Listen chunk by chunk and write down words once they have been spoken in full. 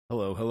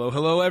Hello, hello,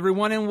 hello,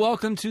 everyone, and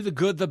welcome to The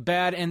Good, the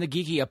Bad, and the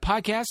Geeky, a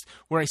podcast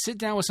where I sit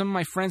down with some of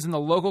my friends in the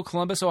local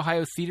Columbus,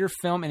 Ohio theater,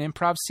 film, and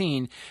improv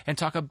scene and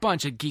talk a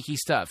bunch of geeky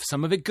stuff.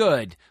 Some of it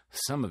good,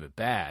 some of it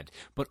bad,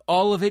 but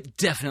all of it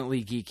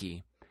definitely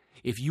geeky.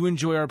 If you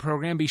enjoy our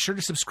program, be sure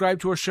to subscribe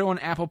to our show on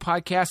Apple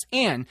Podcasts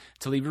and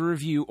to leave a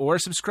review or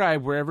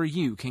subscribe wherever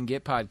you can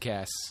get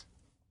podcasts.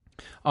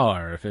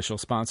 Our official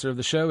sponsor of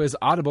the show is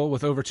Audible.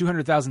 With over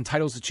 200,000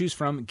 titles to choose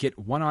from, get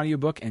one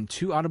audiobook and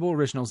 2 Audible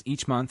originals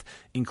each month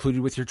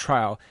included with your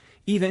trial,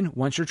 even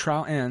once your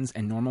trial ends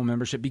and normal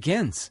membership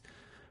begins.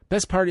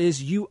 Best part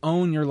is you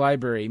own your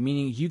library,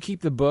 meaning you keep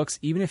the books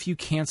even if you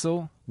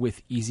cancel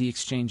with easy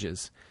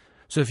exchanges.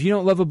 So if you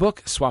don't love a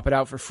book, swap it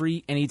out for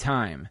free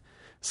anytime.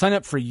 Sign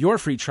up for your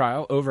free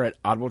trial over at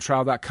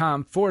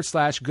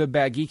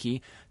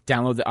audibletrial.com/goodbadgeeky.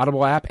 Download the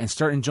Audible app and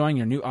start enjoying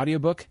your new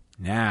audiobook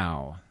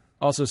now.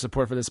 Also,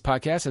 support for this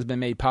podcast has been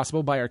made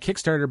possible by our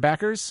Kickstarter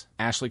backers,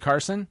 Ashley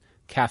Carson,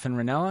 Catherine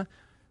Ranella,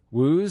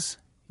 Wooz,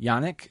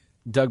 Yannick,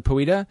 Doug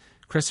Poeta,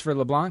 Christopher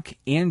LeBlanc,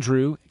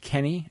 Andrew,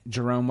 Kenny,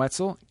 Jerome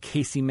Wetzel,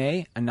 Casey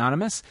May,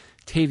 Anonymous,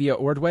 Tavia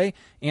Ordway,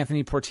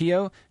 Anthony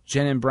Portillo,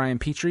 Jen and Brian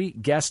Petrie,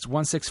 guest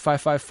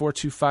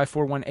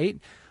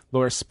 16554255418,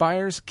 Laura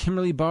Spires,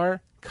 Kimberly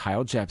Barr,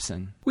 Kyle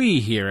Jepson. We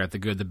here at The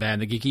Good, the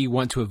Bad, and the Geeky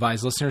want to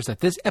advise listeners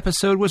that this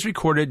episode was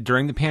recorded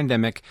during the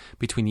pandemic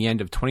between the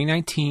end of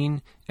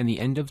 2019 and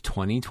the end of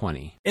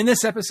 2020. In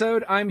this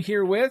episode, I'm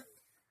here with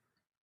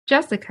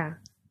Jessica,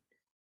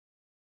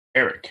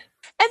 Eric,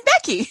 and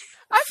Becky.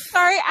 I'm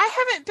sorry,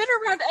 I haven't been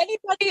around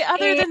anybody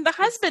other than the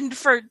husband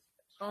for...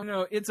 Oh,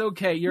 no, it's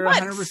okay. You're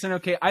 100%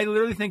 okay. I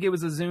literally think it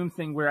was a Zoom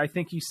thing where I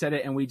think you said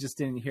it and we just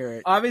didn't hear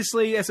it.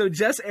 Obviously, so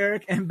Jess,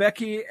 Eric, and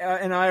Becky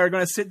and I are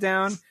going to sit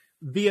down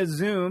via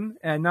Zoom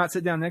and not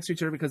sit down next to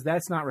each other because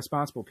that's not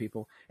responsible,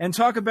 people, and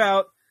talk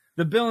about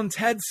the Bill and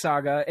Ted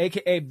saga,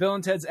 a.k.a. Bill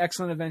and Ted's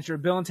Excellent Adventure,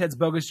 Bill and Ted's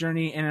Bogus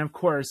Journey, and, of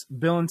course,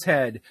 Bill and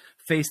Ted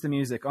Face the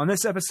Music. On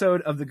this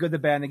episode of The Good, the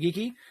Bad, and the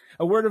Geeky,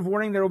 a word of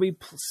warning, there will be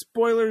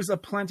spoilers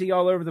aplenty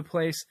all over the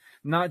place,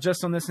 not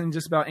just on this and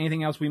just about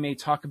anything else we may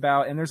talk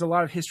about, and there's a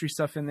lot of history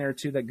stuff in there,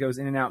 too, that goes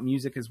in and out,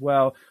 music as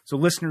well, so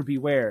listener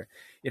beware.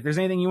 If there's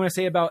anything you want to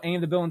say about any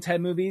of the Bill and Ted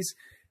movies,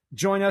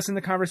 join us in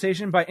the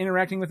conversation by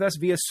interacting with us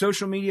via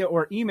social media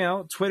or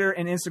email. Twitter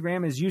and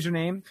Instagram is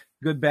username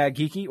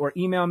goodbadgeeky, or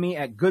email me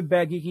at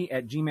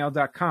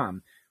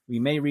goodbadgeeky@gmail.com. We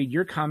may read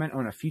your comment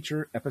on a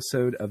future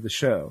episode of the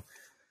show.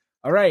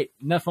 All right,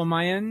 enough on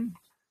my end.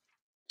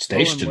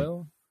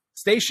 Station.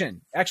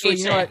 Station. Actually,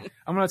 you know what?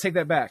 I'm going to take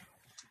that back.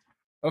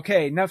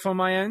 Okay, enough on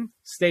my end.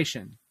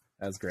 Station.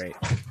 That was great.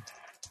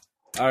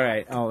 All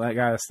right. Oh, I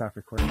got to stop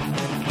recording.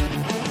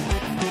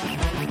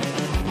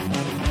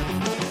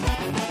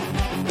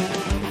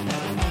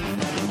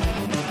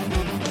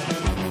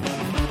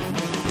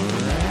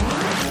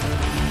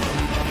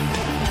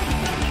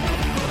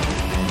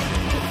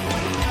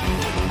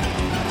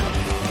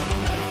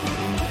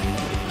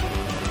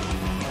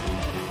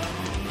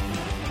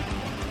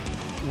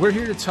 We're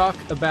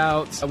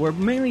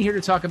mainly here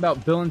to talk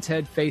about Bill and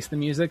Ted Face the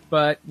Music,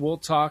 but we'll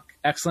talk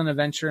Excellent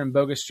Adventure and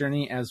Bogus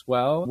Journey as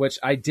well, which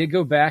I did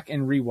go back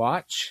and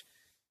rewatch.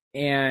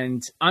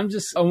 And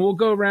we'll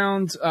go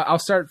around, I'll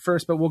start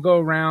first, but we'll go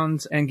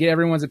around and get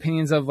everyone's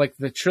opinions of like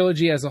the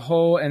trilogy as a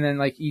whole, and then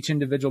like each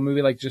individual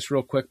movie, like just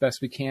real quick,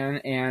 best we can.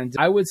 And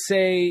I would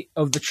say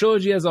of the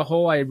trilogy as a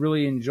whole, I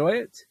really enjoy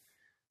it.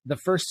 The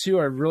first two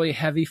are really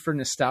heavy for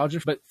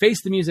nostalgia, but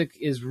Face the Music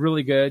is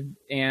really good,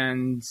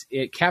 and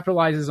it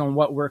capitalizes on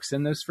what works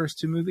in those first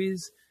two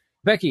movies.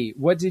 Becky,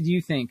 what did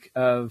you think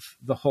of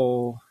the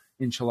whole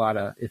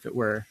enchilada, if it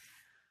were?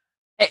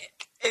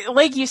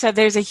 Like you said,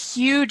 there's a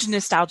huge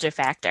nostalgia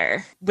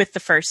factor with the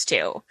first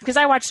two, because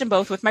I watched them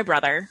both with my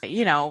brother,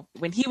 you know,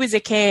 when he was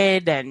a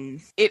kid, and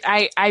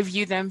I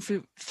view them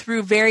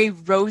through very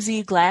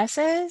rosy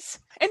glasses.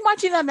 And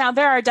watching them now,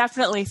 there are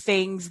definitely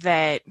things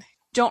that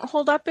don't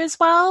hold up as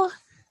well.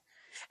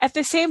 At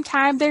the same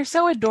time, they're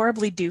so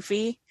adorably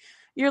doofy.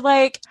 You're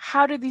like,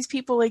 how do these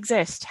people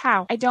exist?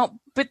 How? I don't,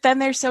 but then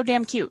they're so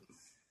damn cute.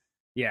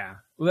 Yeah.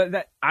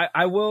 Well,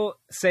 I will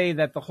say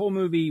that the whole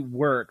movie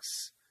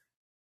works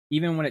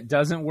even when it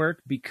doesn't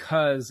work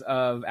because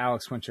of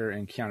Alex Winter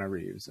and Keanu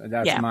Reeves.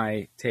 That's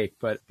my take.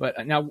 But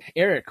now,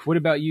 Eric, what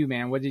about you,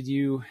 man? What did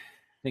you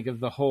think of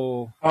the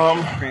whole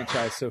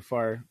franchise so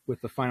far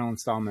with the final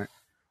installment?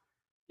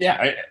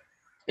 Yeah,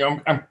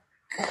 I'm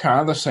kind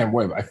of the same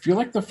way, but I feel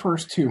like the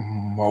first two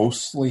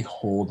mostly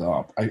hold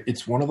up.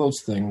 It's one of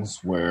those things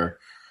where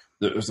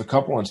there's a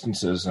couple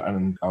instances,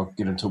 and I'll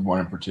get into one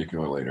in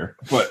particular later,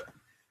 but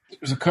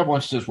there's a couple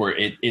instances where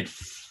it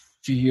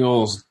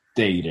feels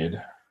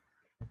dated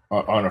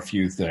on a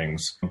few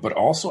things, but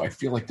also I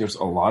feel like there's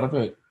a lot of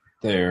it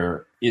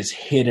there is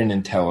hidden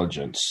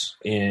intelligence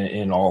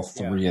in all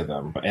three of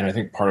them. And I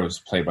think part of it's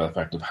played by the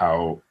fact of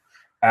how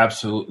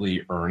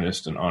absolutely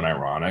earnest and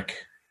unironic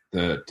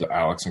that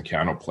Alex and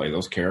Keanu play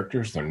those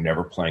characters. They're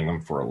never playing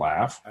them for a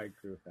laugh. I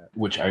agree with that.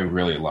 Which I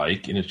really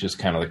like. And it's just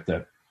kind of like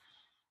that,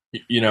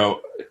 you know,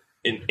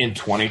 in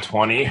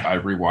 2020, I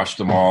rewatched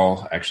them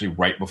all actually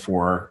right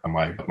before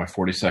my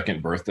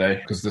 42nd birthday,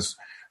 because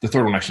the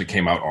third one actually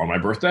came out on my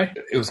birthday.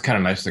 It was kind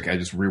of nice. Like I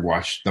just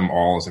rewatched them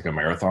all as like a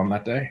marathon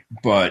that day.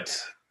 But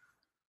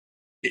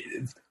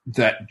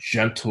that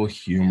gentle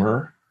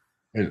humor,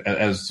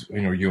 as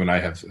you know, you and I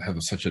have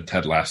such a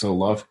Ted Lasso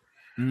love,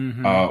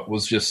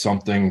 was just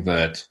something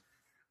that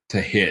to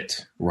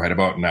hit right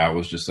about now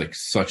was just like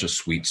such a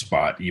sweet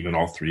spot. Even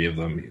all three of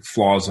them,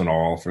 flaws and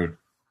all, for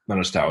the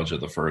nostalgia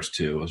of the first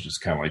two, was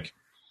just kind of like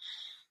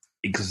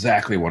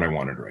exactly what I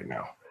wanted right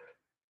now.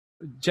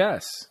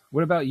 Jess,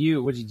 what about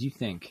you? What did you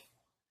think?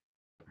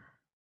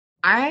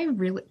 I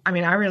really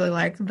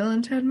like the Bill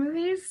and Ted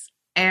movies,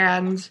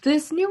 and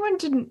this new one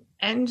didn't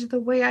end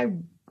the way I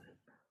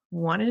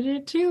wanted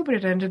it to, but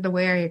it ended the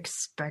way I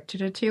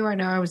expected it to. I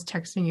know I was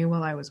texting you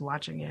while I was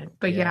watching it,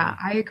 but yeah,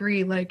 I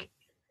agree. Like,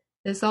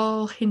 this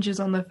all hinges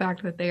on the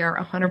fact that they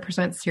are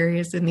 100%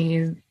 serious in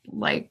these,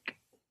 like,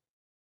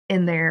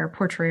 in their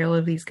portrayal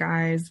of these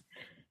guys.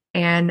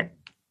 And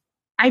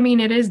I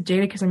mean, it is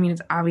dated because, I mean,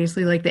 it's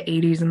obviously like the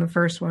 80s in the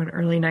first one,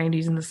 early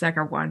 90s in the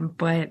second one,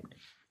 but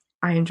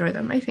I enjoy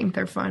them. I think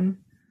they're fun.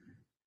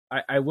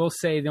 I will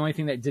say the only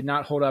thing that did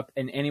not hold up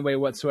in any way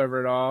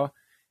whatsoever at all,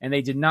 and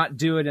they did not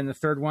do it in the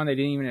third one, they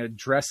didn't even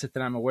address it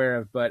that I'm aware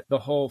of, but the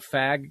whole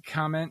fag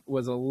comment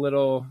was a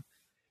little,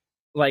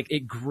 like,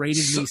 it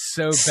grated me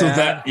so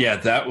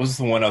bad. That was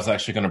the one I was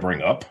actually going to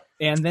bring up.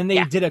 And then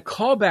they did a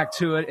callback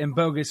to it in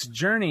Bogus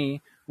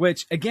Journey,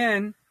 which,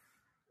 again,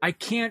 I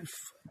can't...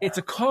 It's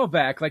a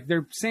callback. Like,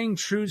 they're saying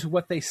true to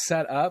what they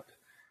set up,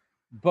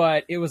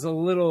 but it was a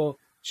little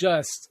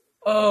just...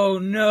 Oh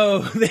no,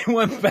 they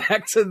went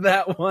back to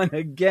that one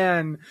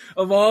again.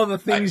 Of all the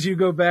things you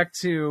go back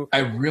to. I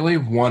really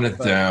wanted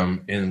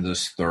them in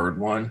this third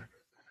one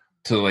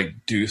to like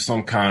do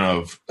some kind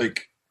of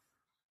like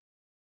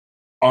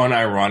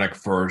unironic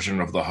version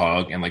of the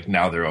hug, and like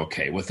now they're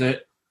okay with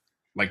it.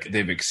 Like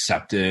they've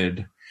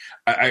accepted.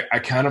 I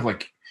kind of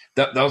like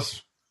that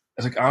was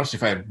like, honestly,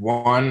 if I had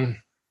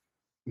one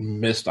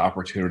missed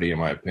opportunity, in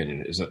my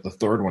opinion, is that the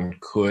third one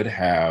could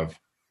have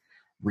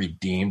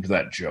redeemed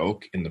that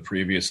joke in the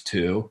previous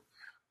two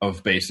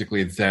of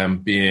basically them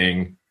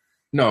being,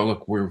 no,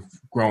 look, we're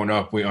grown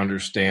up, we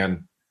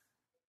understand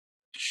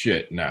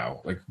shit now.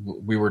 Like,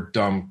 we were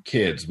dumb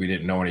kids, we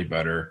didn't know any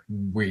better,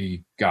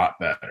 we got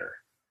better.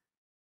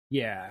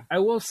 Yeah, I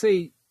will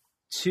say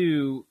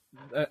too,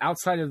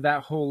 outside of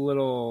that whole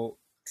little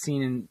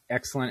scene in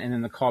Excellent and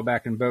then the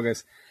callback in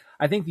Bogus,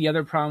 I think the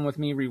other problem with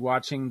me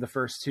rewatching the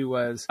first two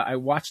was I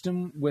watched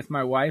them with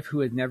my wife who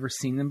had never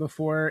seen them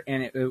before,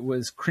 and it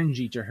was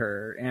cringy to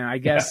her. And I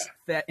guess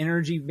that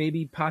energy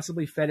maybe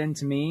possibly fed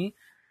into me,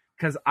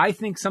 because I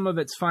think some of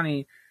it's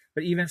funny,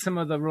 but even some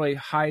of the really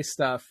high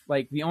stuff,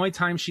 like the only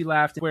time she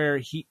laughed where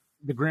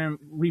the Grim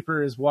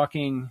Reaper is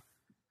walking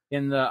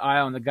in the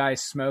aisle and the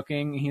guy's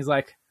smoking, and he's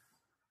like,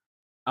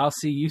 "I'll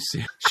see you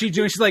soon."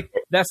 She's like,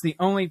 that's the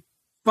only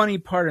funny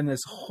part in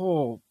this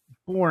whole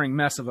boring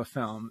mess of a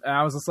film. And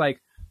I was just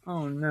like,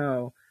 oh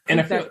no. And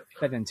I feel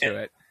fed into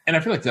it. And I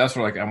feel like that's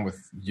where like I'm with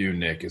you,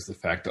 Nick, is the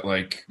fact that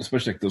like,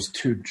 especially like those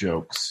two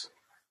jokes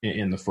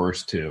in the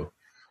first two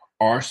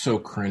are so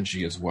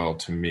cringy as well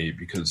to me,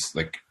 because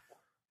like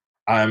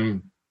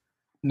I'm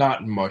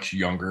not much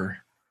younger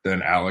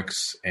than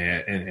Alex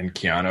and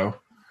Keanu.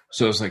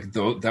 So it's like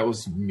that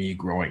was me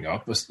growing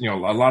up. You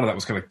know, a lot of that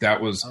was kind of like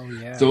that was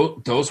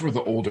those were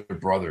the older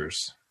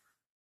brothers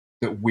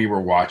that we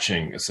were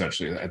watching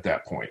essentially at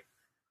that point.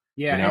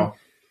 Yeah, you know,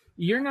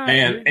 you're not,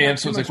 and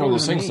so it's like one of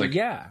those things, like,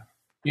 yeah,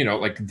 you know,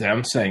 like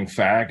them saying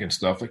fag and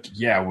stuff. Like,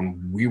 yeah,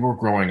 when we were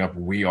growing up,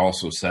 we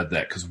also said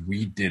that because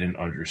we didn't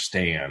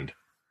understand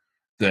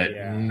that.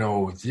 Yeah.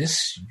 No,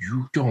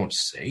 you don't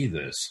say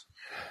this,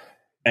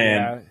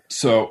 and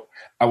so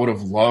I would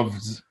have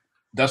loved.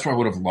 That's why I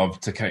would have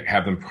loved to kind of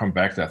have them come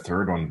back to that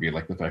third one and be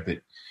like the fact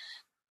that,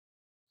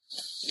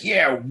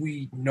 yeah,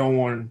 no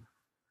one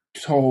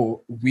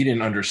told, we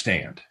didn't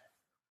understand.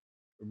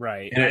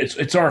 Right. And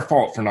it's our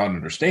fault for not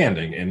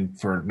understanding and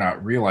for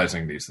not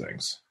realizing these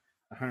things.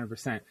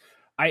 100%.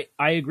 I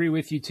agree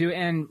with you too.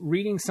 And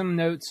reading some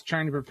notes,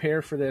 trying to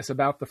prepare for this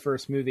about the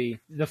first movie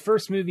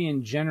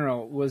in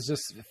general was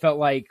just felt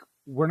like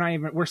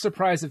we're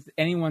surprised if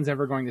anyone's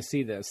ever going to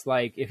see this.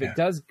 Like, if it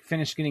does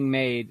finish getting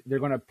made, they're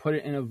going to put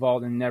it in a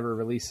vault and never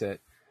release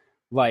it.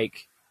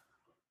 Like,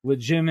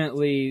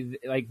 legitimately,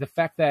 like the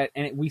fact that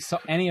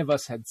any of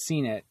us had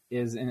seen it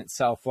is in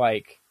itself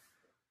like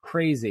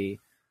crazy.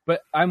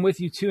 But I'm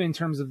with you too in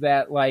terms of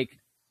that. Like,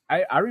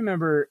 I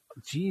remember,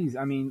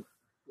 I mean,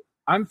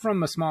 I'm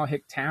from a small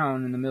hick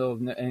town in the middle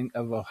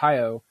of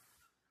Ohio,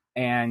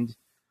 and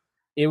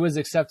it was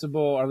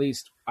acceptable, or at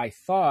least I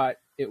thought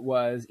it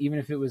was, even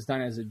if it was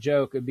done as a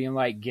joke, of being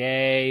like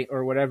gay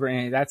or whatever,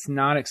 and that's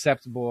not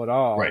acceptable at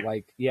all. Right.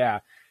 Like, yeah.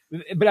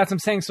 But that's what I'm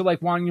saying. So,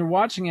 like, when you're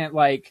watching it,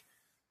 like,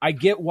 I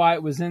get why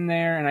it was in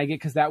there, and I get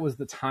because that was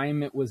the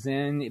time it was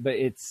in, but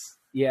it's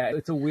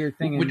a weird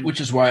thing. Which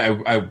is why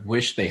I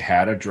wish they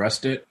had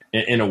addressed it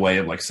in a way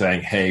of like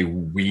saying, hey,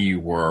 we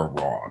were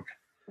wrong.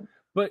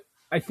 But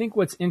I think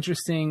what's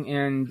interesting,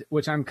 and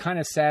which I'm kind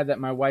of sad that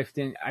my wife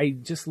didn't, I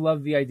just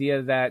love the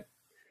idea that,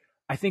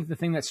 I think the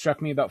thing that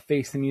struck me about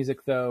Face the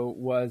Music though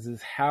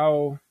is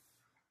how,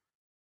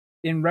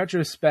 in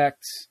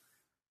retrospect,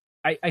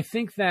 I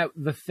think that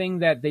the thing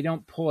that they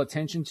don't pull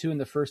attention to in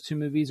the first two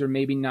movies, or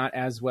maybe not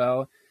as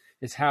well,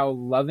 is how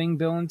loving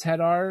Bill and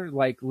Ted are,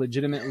 like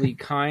legitimately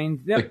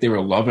kind. Like they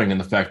were loving in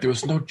the fact there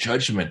was no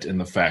judgment in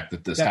the fact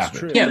that this happened.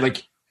 True. Yeah,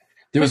 like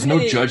there was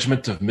no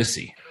judgment of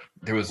Missy.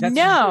 There was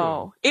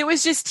no. It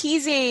was just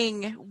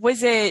teasing.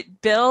 Was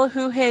it Bill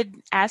who had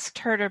asked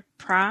her to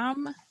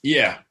prom?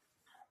 Yeah.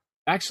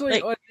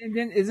 Actually,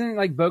 isn't it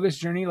like Bogus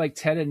Journey? Like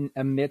Ted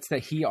admits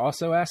that he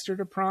also asked her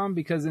to prom,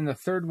 because in the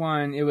third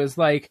one it was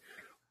like,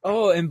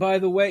 oh, and by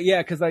the way,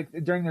 yeah, because like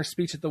during their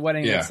speech at the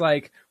wedding, it's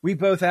like, we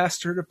both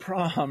asked her to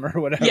prom or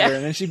whatever,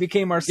 and then she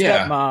became our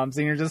stepmoms,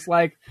 and you're just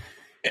like,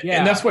 yeah.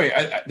 And that's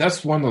why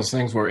that's one of those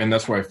things where, and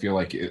that's why I feel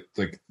like it,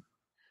 like,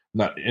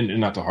 not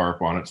to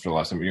harp on it for the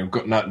last time,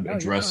 not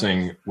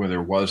addressing where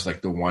there was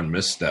like the one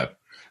misstep,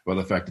 but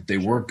the fact that they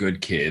were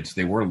good kids,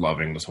 they were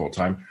loving this whole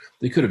time.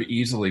 They could have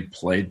easily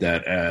played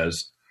that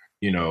as,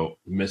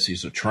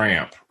 Missy's a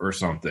tramp or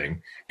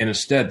something, and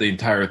instead the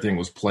entire thing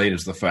was played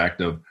as the fact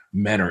of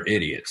men are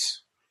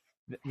idiots.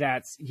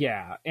 That's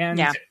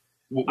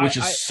which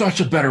is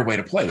such a better way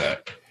to play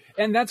that.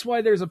 And that's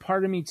why there's a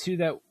part of me too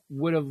that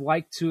would have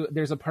liked to.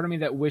 There's a part of me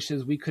that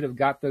wishes we could have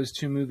got those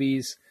two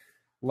movies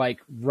like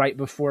right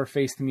before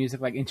Face the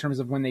Music, like in terms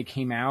of when they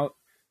came out,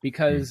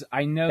 because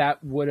I know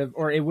that would have,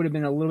 or it would have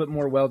been a little bit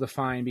more well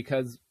defined,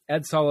 because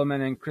Ed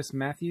Solomon and Chris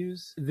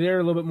Matthews, they're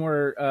a little bit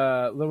more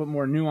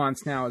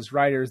nuanced now as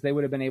writers. They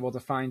would have been able to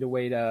find a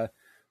way to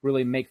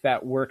really make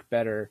that work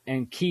better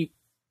and keep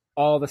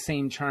all the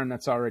same charm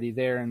that's already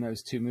there in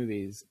those two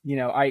movies.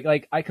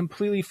 I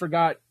completely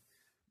forgot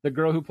the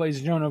girl who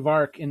plays Joan of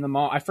Arc in the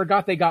mall. I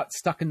forgot they got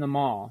stuck in the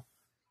mall.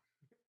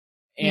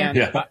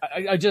 And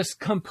I just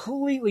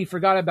completely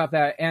forgot about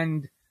that.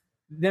 And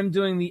them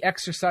doing the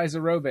exercise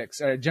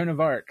aerobics, Joan of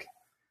Arc,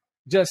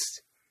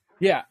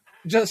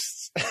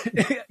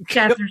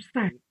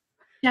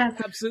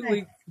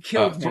 absolutely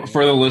killed.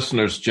 For the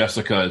listeners,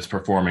 Jessica is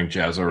performing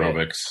jazz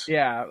aerobics.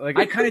 Yeah, like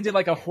I kind of did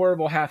like a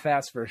horrible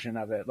half-ass version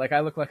of it. Like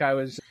I looked like I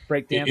was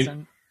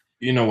breakdancing.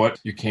 You know what?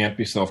 You can't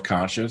be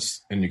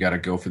self-conscious, and you got to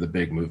go for the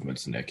big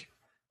movements, Nick.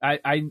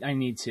 I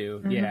need to.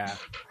 Mm-hmm. Yeah.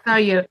 How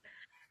you?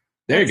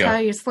 There you go. How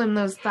you slim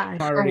those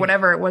thighs, or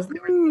whatever it was.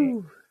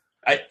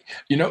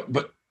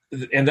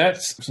 And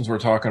that's, since we're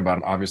talking about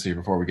it, obviously,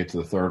 before we get to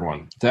the third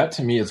one, that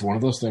to me is one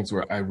of those things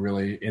where I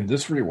really, in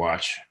this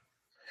rewatch,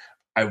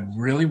 I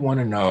really want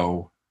to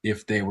know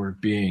if they were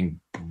being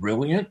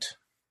brilliant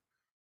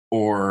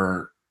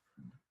or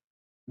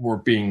were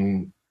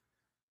being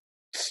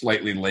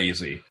slightly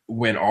lazy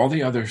when all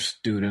the other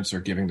students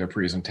are giving their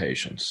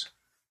presentations.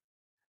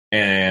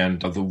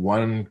 And the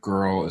one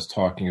girl is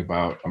talking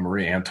about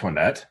Marie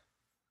Antoinette.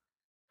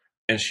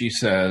 And she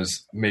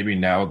says, maybe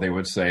now they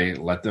would say,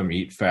 let them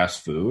eat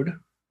fast food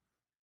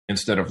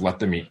instead of let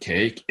them eat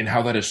cake. And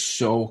how that is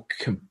so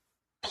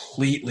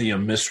completely a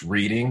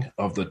misreading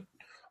of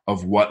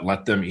what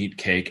let them eat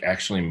cake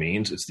actually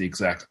means. It's the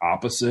exact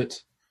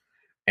opposite.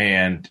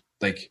 And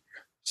like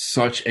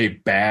such a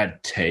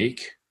bad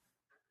take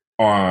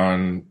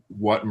on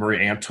what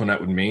Marie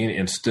Antoinette would mean,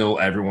 and still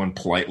everyone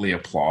politely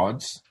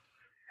applauds.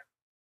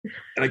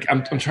 Like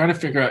I'm trying to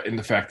figure out in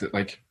the fact that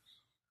like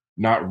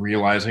not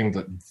realizing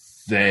that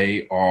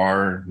they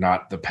are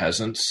not the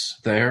peasants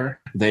there.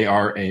 They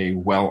are a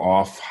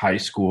well-off high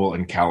school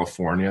in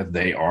California.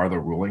 They are the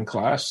ruling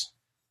class.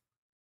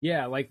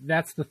 Yeah, like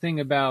that's the thing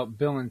about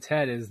Bill and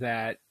Ted, is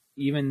that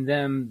even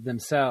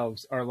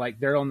themselves are like,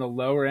 they're on the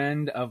lower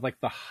end of like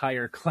the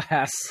higher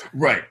class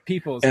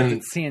people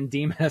in San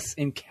Dimas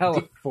in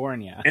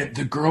California. And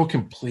the girl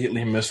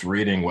completely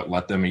misreading what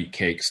let them eat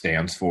cake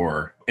stands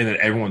for, and then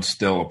everyone's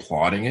still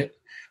applauding it.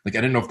 Like, I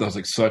didn't know if that was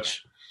like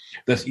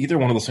that's either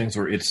one of those things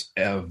where it's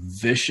a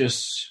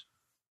vicious,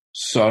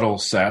 subtle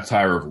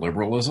satire of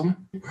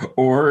liberalism,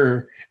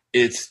 or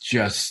it's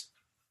just,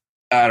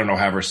 I don't know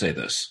how to say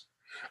this.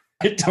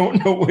 I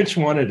don't know which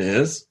one it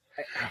is.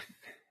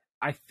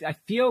 I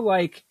feel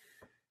like,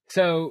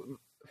 so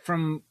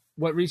from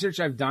what research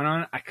I've done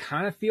on it, I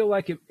kind of feel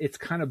like it's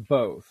kind of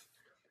both.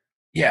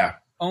 Yeah.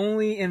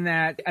 Only in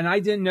that, and I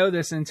didn't know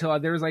this until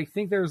there was like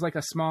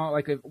a small,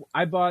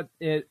 I bought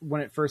it when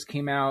it first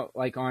came out,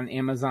 like on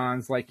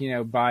Amazon's,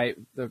 buy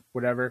the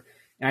whatever.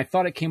 And I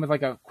thought it came with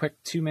like a quick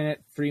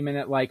 2-minute,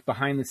 3-minute, like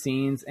behind the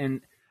scenes. And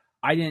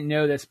I didn't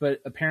know this,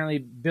 but apparently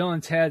Bill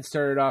and Ted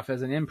started off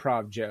as an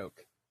improv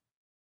joke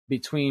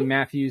between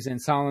Matthews and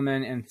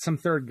Solomon and some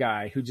third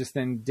guy who just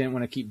then didn't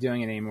want to keep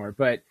doing it anymore.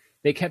 But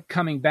they kept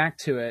coming back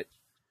to it,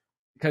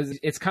 because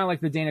it's kind of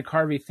like the Dana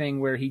Carvey thing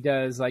where he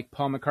does like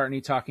Paul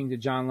McCartney talking to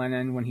John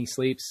Lennon when he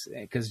sleeps,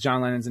 because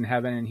John Lennon's in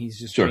heaven and he's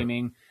just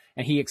dreaming.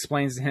 And he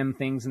explains to him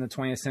things in the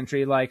 20th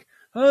century like,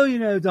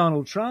 oh,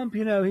 Donald Trump,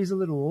 he's a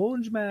little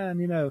orange man,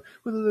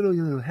 with a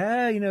little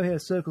hair, he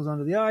has circles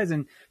under the eyes.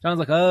 And John's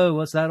like, oh,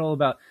 what's that all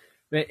about?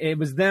 But it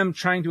was them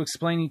trying to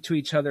explain to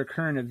each other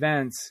current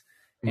events.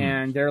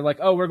 and they're like,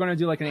 oh, we're going to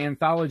do like an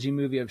anthology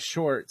movie of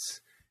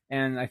shorts.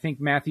 And I think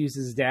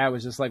Matthews' dad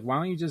was just like, why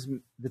don't you just,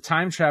 the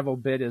time travel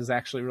bit is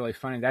actually really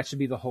funny. That should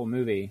be the whole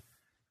movie,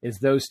 is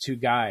those two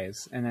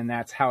guys. And then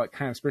that's how it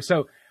kind of spurs.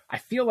 So I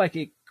feel like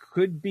it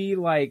could be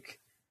like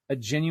a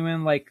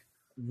genuine, like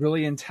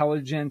really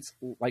intelligent,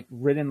 like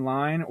written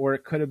line, or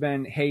it could have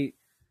been, hey,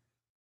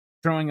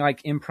 throwing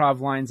like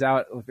improv lines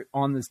out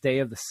on this day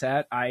of the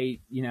set.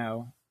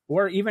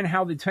 Or even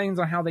how the depends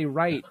on how they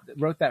wrote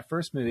that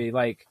first movie,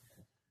 like,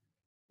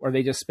 or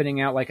they just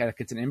spitting out like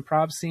it's an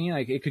improv scene.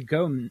 Like it could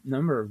go a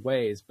number of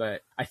ways,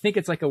 but I think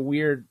it's like a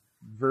weird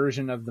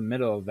version of the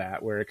middle of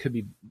that where it could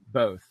be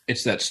both.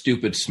 It's that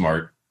stupid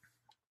smart.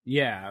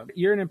 Yeah.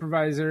 You're an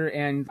improviser,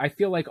 and I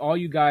feel like all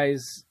you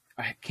guys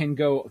can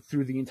go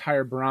through the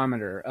entire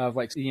barometer of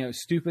like,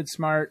 stupid,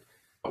 smart.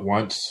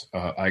 Once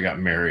I got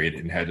married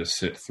and had to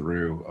sit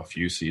through a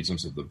few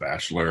seasons of The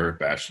Bachelor,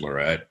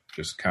 Bachelorette,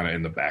 just kind of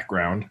in the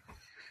background.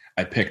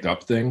 I picked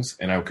up things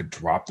and I could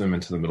drop them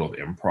into the middle of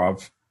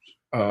improv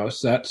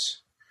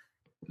sets,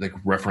 like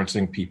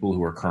referencing people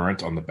who are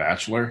current on The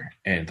Bachelor,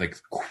 and like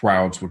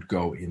crowds would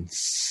go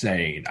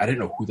insane. I didn't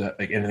know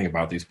anything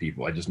about these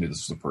people. I just knew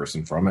this was a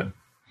person from it.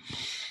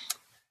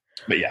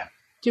 But yeah.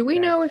 Do we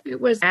know if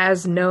it was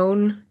as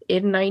known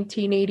in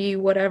 1980,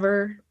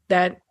 whatever,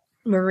 that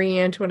Marie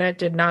Antoinette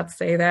did not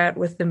say that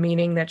with the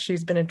meaning that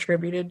she's been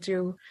attributed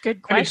to?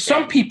 Good question.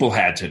 Some people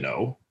had to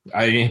know.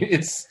 I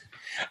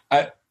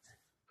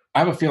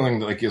have a feeling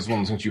that like it's one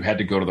of those things you had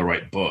to go to the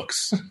right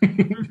books.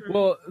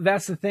 Well,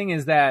 that's the thing,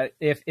 is that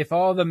if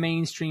all the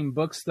mainstream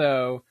books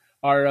though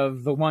are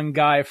of the one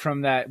guy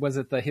from that, was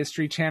it the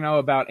History Channel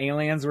about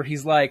aliens, where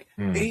he's like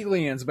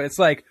aliens, but it's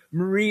like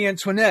Marie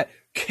Antoinette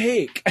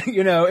cake,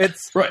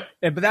 it's right.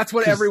 But that's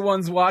what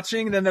everyone's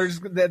watching. Then there's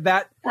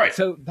that. Right.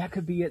 So that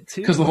could be it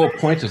too. Because the whole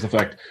point is the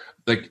fact,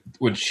 like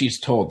when she's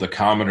told the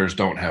commoners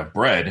don't have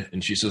bread,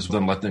 and she says,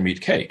 then let them eat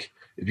cake.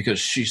 Because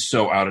she's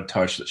so out of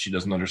touch that she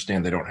doesn't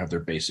understand they don't have their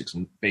basic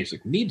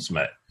needs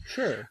met.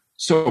 Sure.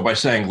 So by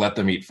saying let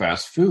them eat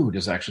fast food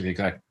is actually the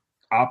exact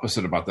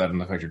opposite about that, in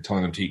the fact you're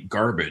telling them to eat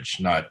garbage,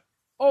 not.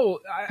 Oh,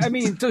 I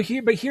mean,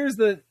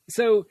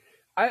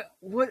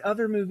 what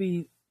other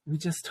movie, we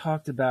just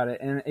talked about it,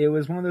 and it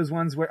was one of those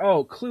ones where,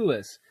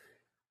 Clueless.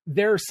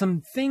 There are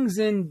some things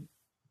in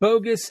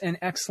Bogus and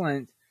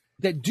Excellent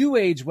that do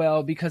age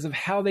well because of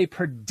how they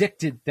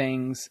predicted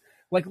things.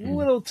 Like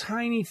little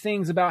tiny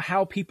things about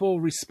how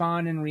people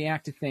respond and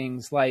react to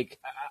things. Like,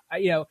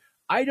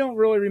 I don't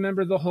really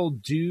remember the whole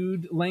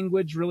dude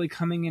language really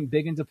coming in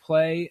big into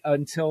play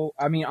until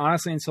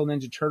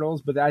Ninja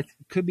Turtles, but that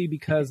could be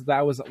because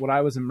that was what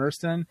I was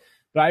immersed in.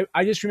 But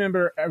I just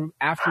remember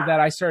after that,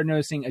 I started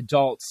noticing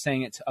adults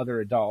saying it to other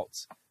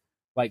adults.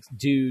 Like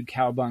dude,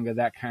 cowabunga,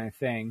 that kind of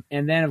thing.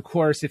 And then, of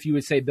course, if you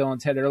would say Bill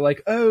and Ted, they're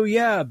like, oh,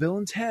 yeah, Bill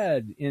and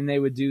Ted. And they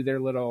would do their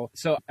little...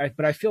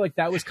 But I feel like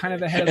that was kind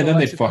of ahead of the And then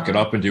they'd lexicon. fuck it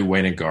up and do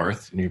Wayne and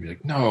Garth. And you'd be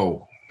like,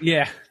 no.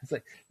 Yeah. It's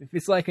like, if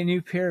it's like a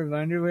new pair of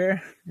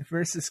underwear, at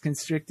first it's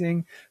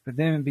constricting, but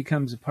then it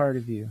becomes a part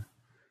of you.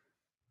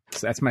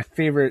 So that's my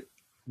favorite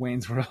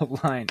Wayne's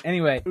World line.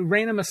 Anyway,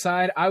 random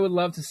aside, I would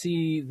love to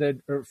see the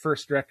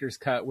first director's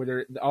cut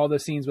where all the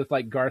scenes with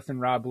like Garth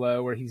and Rob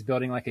Lowe, where he's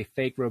building like a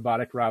fake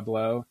robotic Rob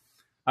Lowe.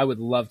 I would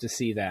love to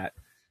see that.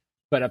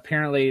 But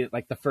apparently,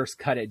 like the first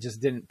cut, it just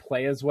didn't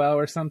play as well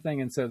or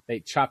something. And so they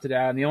chopped it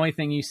out. And the only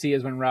thing you see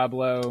is when Rob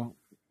Lowe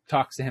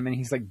talks to him and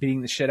he's like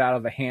beating the shit out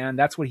of a hand.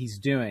 That's what he's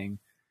doing,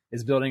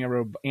 is building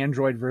a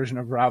android version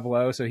of Rob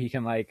Lowe so he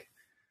can like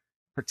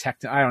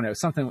protect him. I don't know,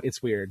 something.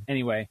 It's weird.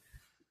 Anyway.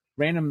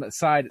 Random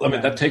aside. I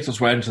mean, that takes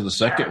us right into the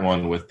second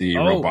one with the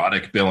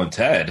robotic Bill and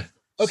Ted.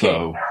 Okay.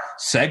 So,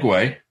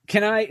 segue.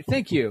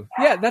 Thank you.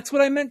 Yeah, that's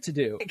what I meant to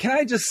do. Can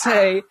I just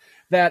say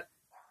that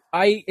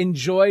I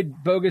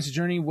enjoyed Bogus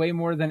Journey way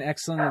more than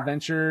Excellent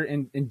Adventure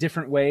in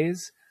different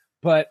ways,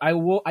 but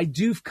I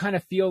do kind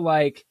of feel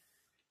like,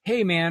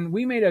 hey man,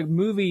 we made a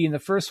movie in the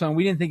first one,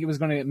 we didn't think it was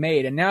going to get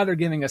made, and now they're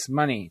giving us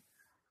money.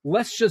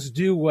 Let's just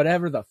do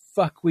whatever the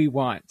fuck we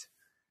want.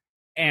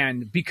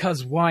 And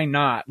because why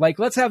not? Like,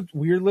 let's have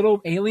weird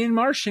little alien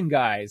Martian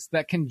guys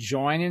that can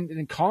join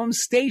and call them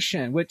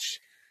Station, which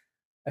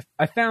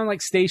I found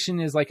like Station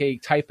is like a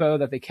typo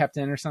that they kept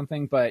in or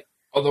something. But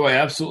although I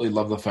absolutely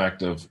love the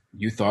fact of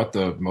you thought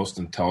the most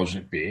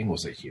intelligent being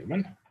was a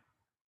human.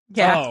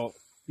 Yeah. Oh,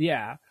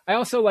 yeah. I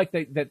also like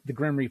that the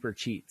Grim Reaper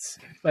cheats.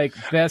 Like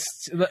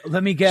best,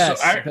 let me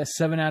guess, best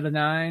 7 out of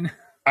 9.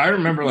 I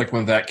remember like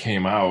when that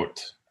came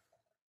out,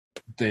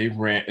 they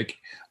ran. Like,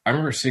 I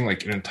remember seeing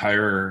like an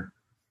entire.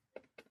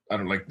 I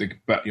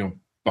don't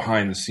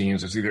behind the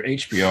scenes. It's either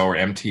HBO or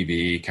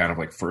MTV kind of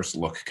like first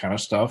look kind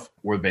of stuff,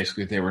 where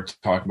basically they were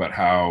talking about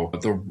how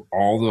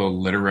all the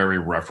literary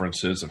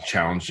references of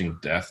challenging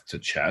death to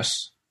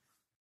chess.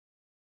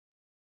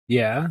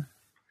 Yeah.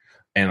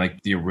 And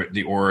like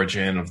the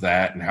origin of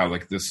that, and how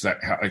like this,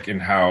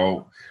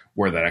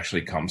 where that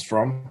actually comes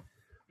from.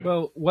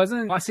 Well,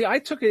 I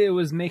took it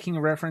was making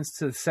a reference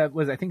to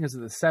I think it was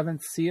the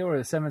Seventh Seal or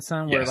the Seventh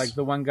Son, where yes. like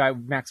the one guy,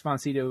 Max von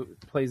Sydow,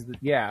 plays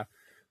yeah.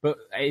 But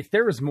if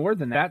there was more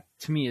than that,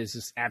 to me is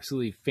just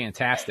absolutely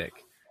fantastic.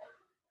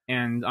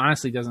 And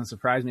honestly, doesn't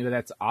surprise me, but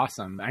that's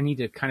awesome. I need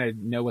to kind of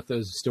know what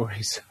those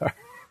stories are.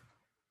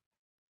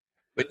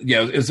 But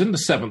yeah, it's in the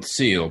Seventh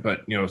Seal,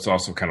 but it's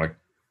also kind of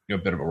a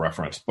bit of a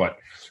reference. But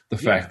the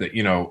fact that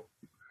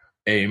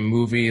a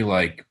movie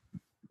like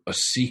a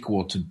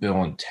sequel to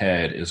Bill and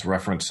Ted is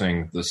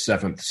referencing the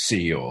Seventh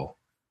Seal.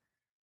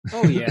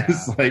 Oh yeah,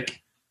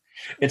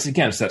 it's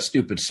against that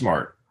stupid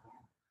smart.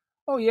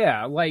 Oh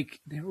yeah, like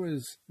there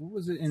was what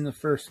was it in the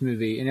first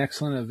movie, An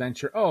Excellent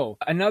Adventure? Oh,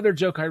 another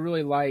joke I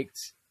really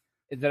liked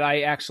that I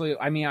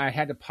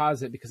had to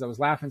pause it because I was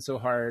laughing so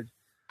hard.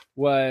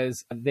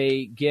 Was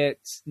they get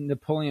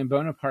Napoleon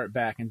Bonaparte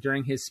back, and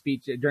during his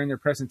speech, during their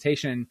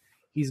presentation,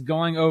 he's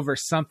going over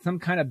some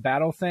kind of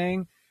battle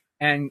thing,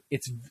 and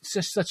it's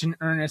just such an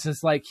earnest.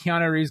 It's like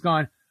Keanu Reeves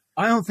going,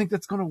 "I don't think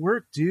that's going to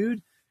work,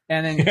 dude,"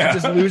 and then he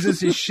just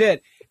loses his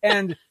shit.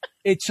 And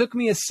it took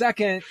me a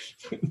second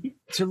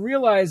to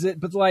realize it,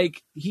 but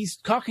like he's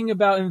talking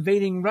about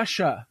invading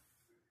Russia,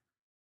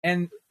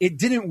 and it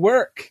didn't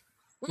work.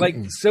 Like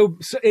so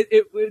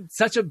it's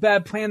such a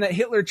bad plan that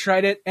Hitler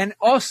tried it and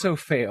also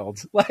failed.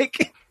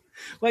 Like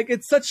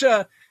it's such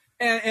a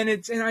and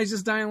I was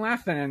just dying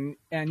laughing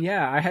and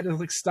yeah, I had to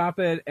like stop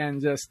it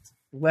and just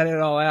let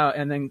it all out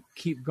and then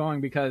keep going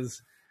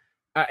because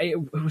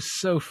it was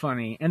so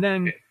funny. And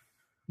then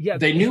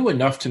they knew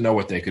enough to know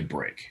what they could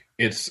break.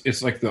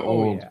 It's like the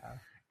old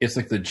it's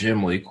like the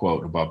Jim Lee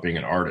quote about being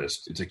an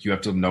artist. It's like you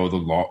have to know the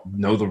law,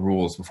 know the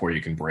rules before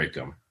you can break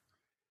them.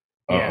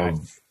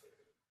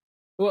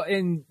 Well,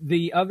 and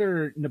the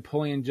other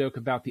Napoleon joke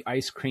about the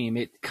ice cream,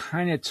 it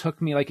kind of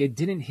took me, like, it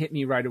didn't hit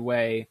me right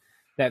away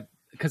that,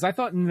 because I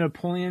thought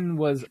Napoleon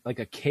was like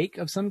a cake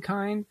of some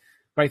kind,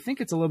 but I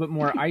think it's a little bit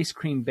more ice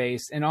cream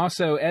based. And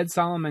also Ed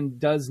Solomon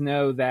does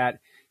know that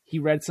he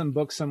read some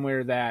book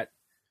somewhere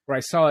where I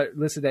saw it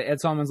listed that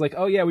Ed Solomon's like,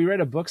 oh yeah, we read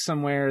a book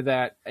somewhere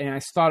that, and I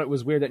thought it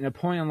was weird that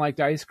Napoleon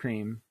liked ice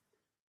cream.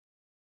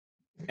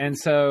 And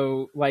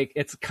so, like,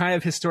 it's kind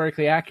of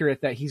historically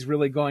accurate that he's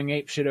really going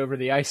apeshit over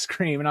the ice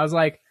cream. And I was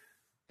like,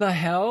 the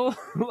hell?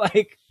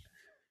 Like,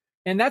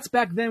 and that's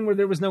back then where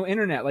there was no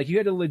internet. Like, you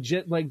had to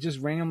legit, like, just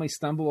randomly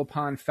stumble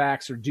upon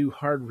facts or do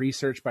hard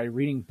research by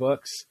reading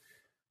books,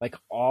 like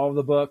all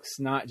the books,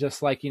 not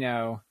just like,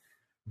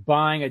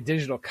 buying a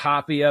digital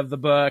copy of the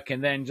book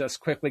and then just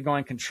quickly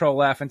going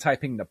Control F and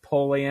typing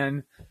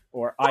Napoleon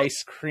or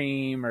ice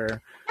cream or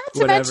not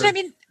to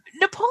mention,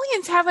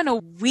 Napoleon's having a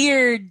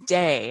weird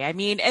day.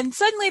 And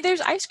suddenly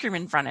there's ice cream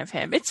in front of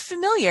him. It's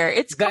familiar.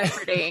 It's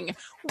comforting.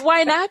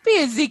 Why not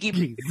be a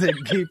Ziggy?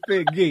 Ziggy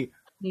Piggy.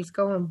 He's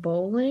going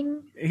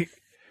bowling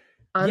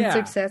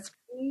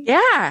unsuccessfully.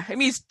 Yeah.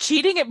 He's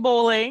cheating at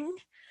bowling.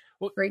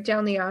 Right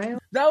down the aisle.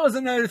 That was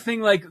another thing.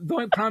 Like, the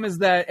only problem is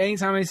that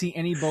anytime I see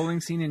any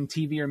bowling scene in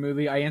TV or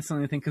movie, I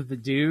instantly think of the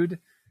dude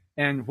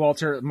and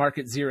Walter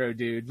Market Zero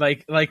dude.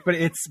 But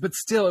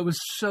still, it was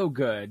so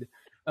good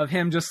of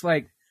him just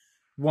like,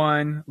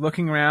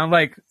 looking around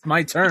like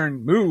my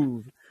turn,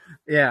 move.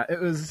 Yeah, it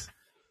was.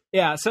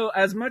 Yeah, so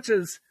as much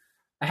as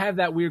I have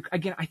that weird,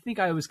 again, I think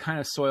I was kind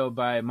of soiled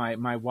by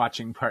my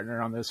watching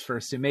partner on those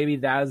first two. Maybe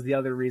that is the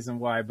other reason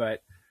why,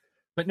 but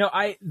no,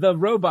 the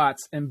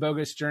robots in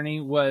Bogus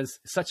Journey was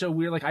such a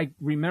weird, like, I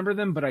remember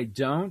them, but I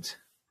don't.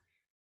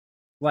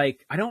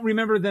 Like, I don't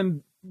remember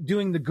them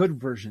doing the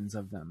good versions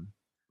of them.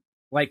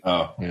 Like,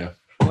 oh yeah.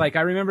 Like,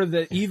 I remember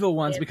the evil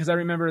ones because I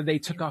remember they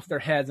took off their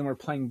heads and were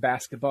playing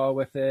basketball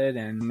with it.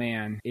 And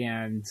man,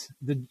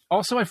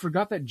 also I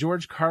forgot that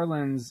George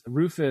Carlin's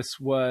Rufus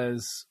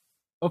was,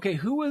 okay,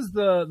 who was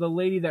the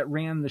lady that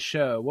ran the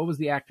show? What was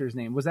the actor's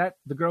name? Was that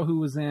the girl who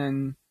was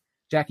in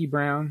Jackie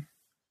Brown?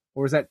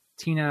 Or was that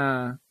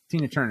Tina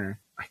Turner?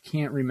 I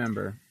can't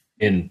remember.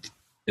 In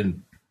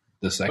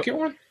the second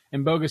one?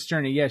 In Bogus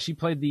Journey, yeah, she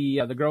played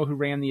the girl who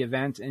ran the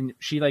event, and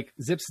she like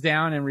zips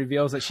down and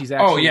reveals that she's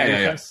actually. Oh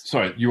yeah.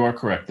 Sorry, you are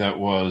correct. That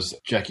was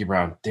Jackie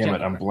Brown. Damn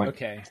it, I'm blank.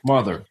 Okay,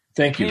 Mother,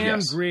 thank you.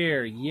 Pam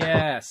Grier,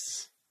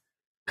 yes.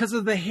 Because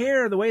of the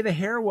hair, the way the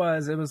hair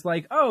was, it was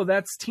like, oh,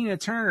 that's Tina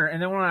Turner. And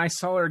then when I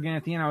saw her again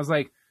at the end, I was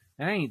like,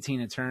 that ain't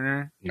Tina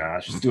Turner. Nah,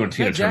 she's doing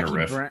Tina Turner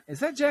riff. Is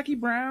that Jackie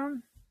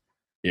Brown?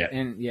 Yeah,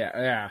 and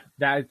yeah.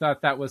 I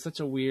thought that was such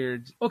a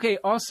weird. Okay,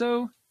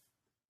 also.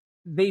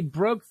 They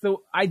broke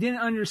I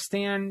didn't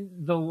understand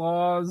the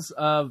laws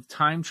of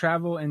time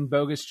travel in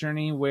Bogus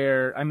Journey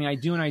where, I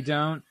do and I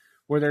don't,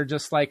 where they're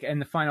just like, in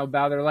the final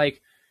bow, they're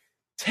like,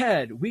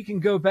 Ted, we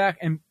can go back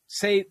and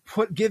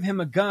give him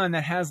a gun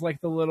that has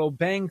like the little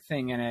bang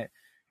thing in it.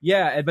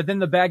 Yeah, but then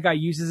the bad guy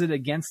uses it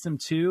against him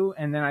too,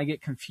 and then I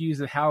get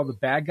confused of how the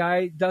bad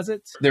guy does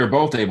it. They were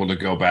both able to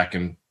go back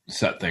and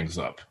set things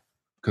up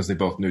because they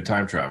both knew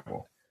time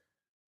travel.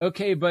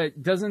 Okay,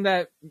 but doesn't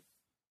that...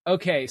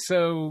 Okay,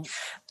 so...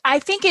 I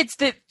think it's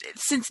that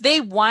since they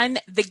won,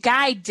 the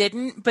guy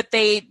didn't, but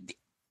they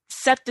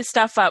set the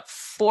stuff up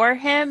for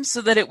him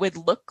so that it would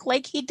look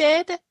like he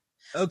did.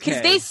 Okay.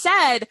 Because they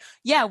said,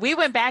 yeah, we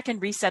went back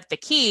and reset the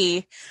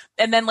key,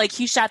 and then like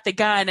he shot the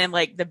gun and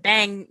like the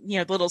bang,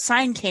 the little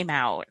sign came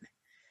out.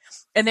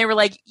 And they were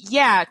like,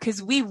 yeah,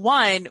 because we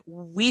won.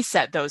 We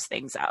set those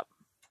things up.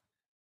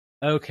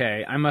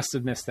 Okay, I must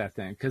have missed that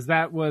then. Because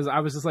I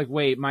was just like,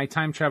 wait, my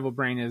time travel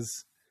brain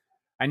is...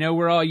 I know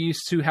we're all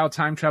used to how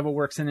time travel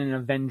works in an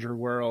Avenger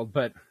world,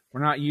 but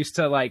we're not used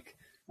to, like,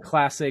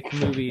 classic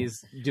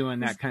movies doing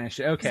that kind of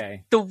shit.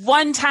 Okay. The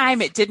one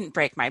time it didn't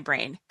break my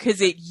brain,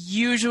 because it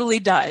usually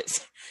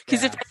does.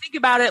 Because if I think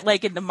about it,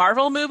 like in the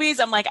Marvel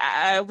movies, I'm like,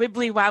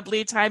 wibbly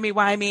wobbly, timey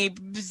wimey,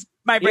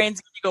 my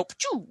brain's going to go,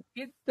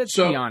 pachoo. Let's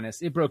be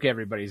honest, it broke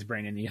everybody's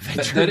brain in the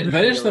Avengers.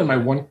 That is then my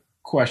one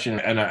question,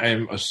 and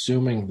I'm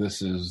assuming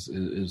this is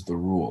the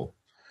rule.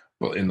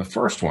 But in the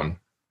first one,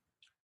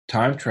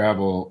 time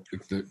travel,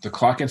 the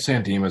clock in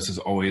San Dimas is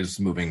always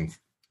moving,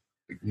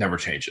 never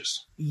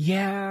changes.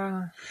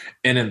 Yeah.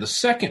 And in the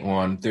second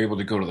one, they're able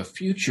to go to the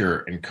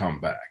future and come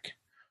back.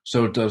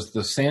 So does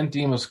the San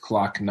Dimas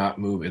clock not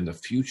move in the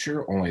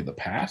future, only the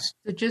past?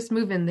 So just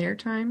move in their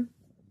time?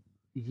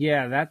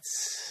 Yeah,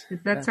 that's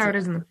how it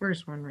is in the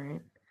first one,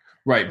 right?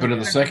 Right, but in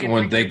the second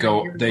one,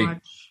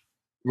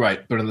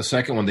 Right, but in the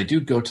second one, they do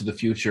go to the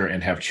future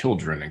and have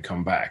children and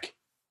come back.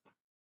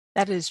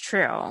 That is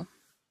true.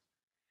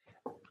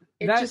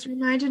 It just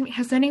reminded me,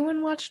 has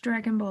anyone watched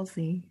Dragon Ball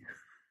Z?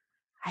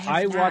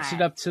 I watched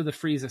it up to the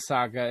Frieza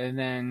saga, and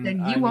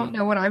then you won't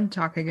know what I'm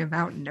talking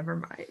about. Never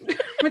mind.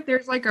 But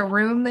there's like a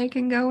room they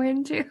can go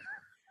into.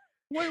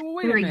 Wait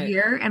for a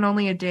year, and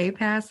only a day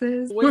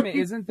passes. Wait a minute,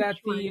 isn't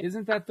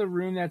that the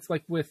room that's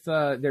like with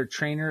their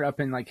trainer up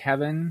in like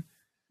heaven?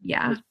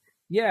 Yeah.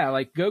 Yeah,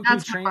 like Goku.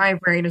 That's what my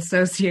brain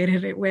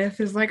associated it with.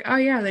 Is like, oh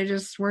yeah, they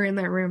just were in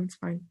that room. It's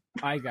fine.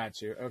 I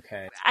got you.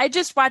 Okay. I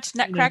just watched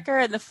Nutcracker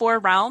and the Four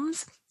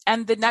Realms,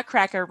 and the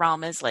Nutcracker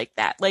realm is like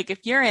that. Like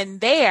if you're in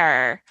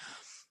there,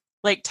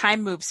 like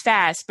time moves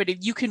fast, but if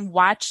you can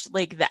watch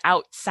like the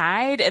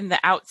outside, and the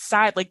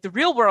outside, like the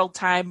real world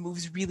time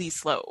moves really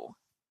slow.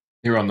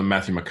 You're on the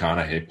Matthew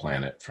McConaughey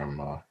planet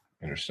from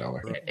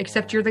Interstellar.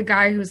 Except you're the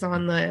guy who's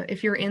on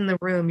if you're in the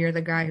room, you're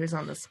the guy who's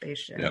on the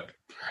spaceship. Yep.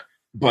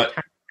 But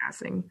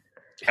passing.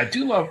 I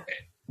do love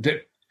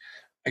that.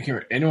 I can't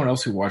remember anyone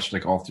else who watched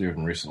like all three of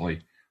them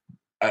recently.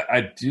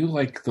 I do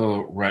like the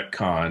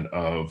retcon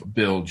of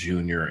Bill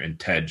Jr. and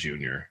Ted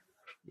Jr.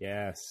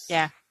 Yes.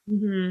 Yeah.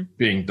 Mm-hmm.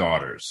 Being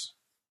daughters.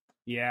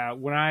 Yeah,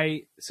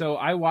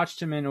 I watched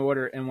them in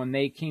order, and when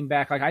they came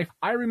back, like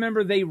I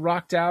remember they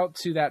rocked out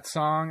to that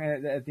song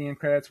at the end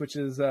credits, which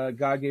is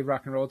 "God Gave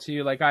Rock and Roll to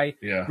You." Like I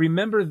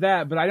remember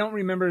that, but I don't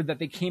remember that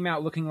they came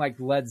out looking like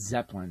Led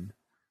Zeppelin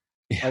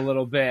a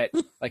little bit,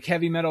 like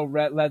heavy metal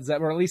Led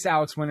Zeppelin, or at least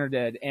Alex Winter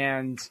did.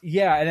 And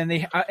yeah, and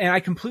then I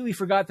completely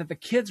forgot that the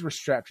kids were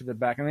strapped to the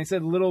back, and they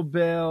said Little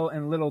Bill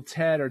and Little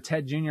Ted or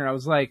Ted Jr. I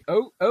was like,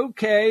 oh,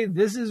 okay,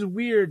 this is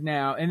weird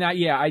now. And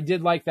I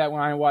did like that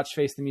when I watched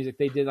Face the Music.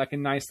 They did like a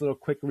nice little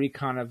quick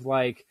recon of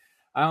like,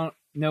 I don't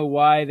know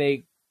why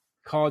they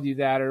called you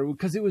that, or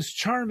because it was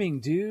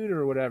charming, dude,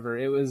 or whatever.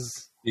 It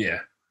was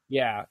it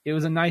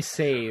was a nice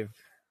save,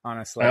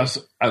 honestly.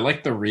 I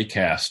like the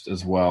recast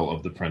as well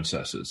of the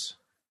princesses.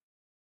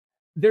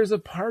 There's a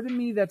part of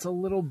me that's a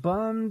little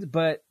bummed,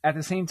 but at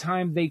the same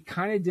time, they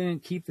kind of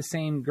didn't keep the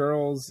same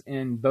girls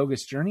in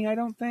Bogus Journey, I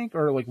don't think,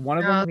 or like one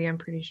of them. I'm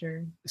pretty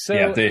sure. So,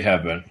 yeah, they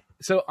have been.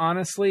 So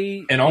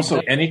honestly, and also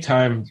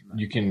anytime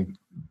you can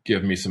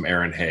give me some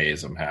Erin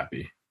Hayes, I'm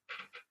happy.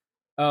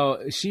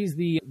 Oh, she's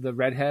the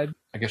redhead.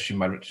 I guess she's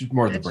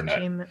more the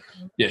brunette.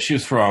 Yeah, she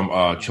was from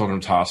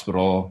Children's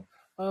Hospital.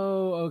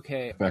 Oh,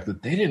 okay. The fact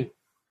that they didn't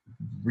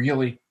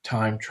really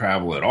time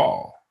travel at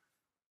all.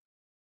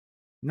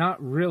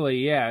 Not really,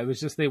 yeah. It was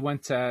just they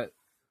went to...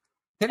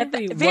 At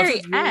the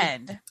very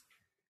end.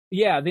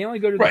 Yeah, they only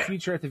go to the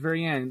future at the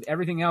very end.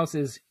 Everything else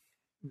is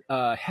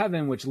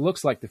heaven, which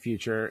looks like the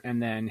future,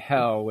 and then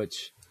hell,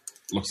 which...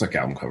 Looks like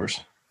album covers.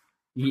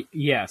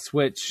 Yes,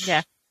 which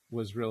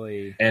was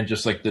really... And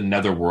just like the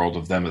netherworld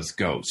of them as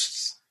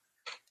ghosts.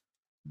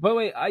 But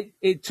wait,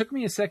 it took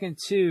me a second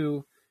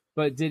too,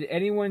 but did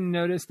anyone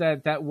notice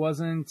that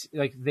wasn't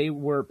like they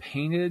were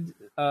painted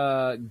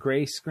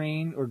gray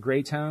screen or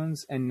gray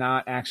tones and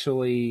not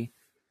actually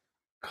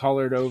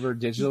colored over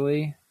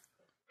digitally?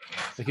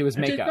 Like it was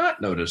makeup. I did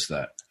not notice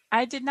that.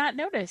 I did not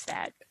notice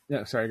that.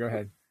 No, sorry, go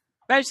ahead.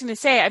 But I was going to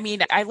say, I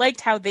mean, I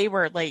liked how they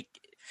were like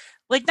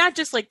not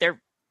just like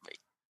their,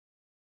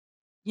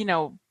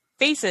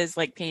 faces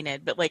like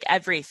painted, but like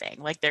everything,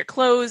 like their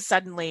clothes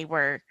suddenly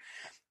were,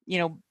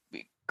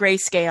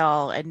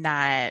 grayscale and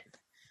not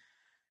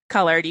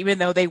colored, even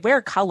though they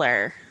wear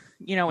color,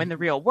 in the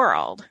real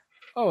world.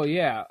 Oh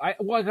yeah,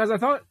 because I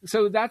thought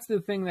so. That's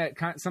the thing that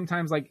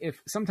sometimes, like,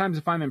 if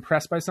I'm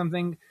impressed by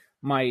something,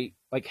 my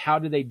like how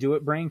do they do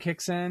it brain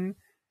kicks in,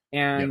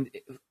 and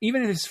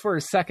even if it's for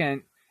a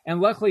second, and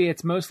luckily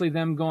it's mostly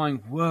them going,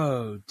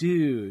 "Whoa,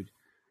 dude,"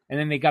 and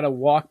then they got to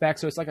walk back,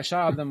 so it's like a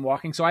shot of them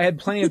walking. So I had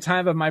plenty of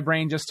time of my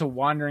brain just to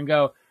wander and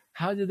go,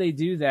 "How did they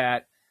do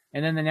that?"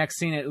 And then the next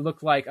scene, it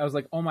looked like I was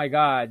like, "Oh my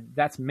god,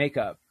 that's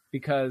makeup,"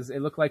 because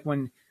it looked like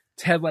when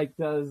Ted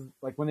does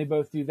when they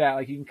both do that,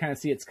 like you can kind of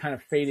see it's kind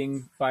of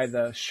fading by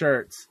the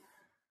shirts.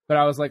 But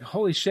I was like,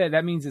 holy shit,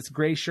 that means it's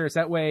gray shirts.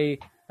 That way,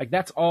 like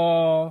that's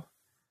all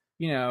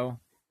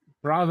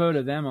bravo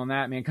to them on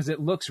that, man, because it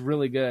looks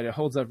really good. It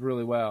holds up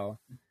really well.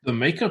 The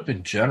makeup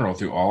in general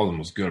through all of them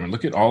was good. I mean,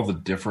 look at all the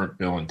different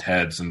Bill and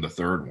Ted's in the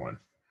third one,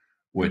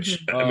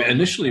 which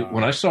initially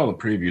when I saw the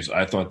previews,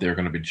 I thought they were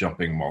going to be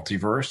jumping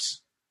multiverse.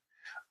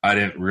 I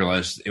didn't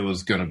realize it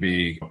was going to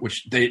be,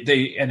 which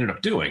they ended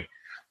up doing,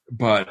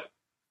 but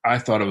I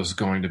thought it was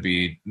going to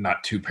be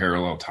not two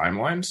parallel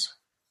timelines.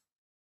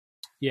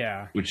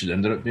 Yeah, which it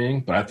ended up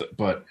being.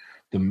 But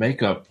the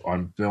makeup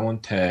on Bill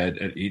and Ted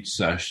at each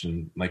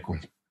session, like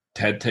when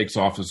Ted takes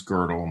off his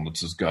girdle and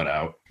lets his gut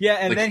out. Yeah,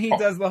 and then he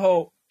does the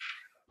whole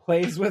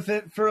plays with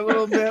it for a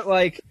little bit,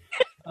 like,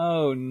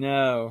 oh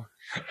no.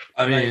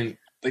 I mean,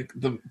 like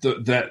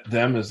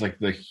them as like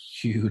the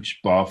huge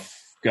buff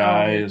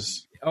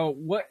guys.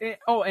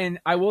 And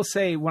I will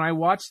say, when I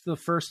watched the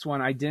first one,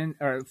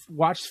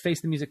 watched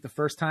Face the Music the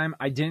first time,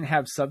 I didn't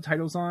have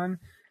subtitles on.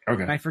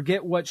 Okay. And I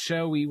forget what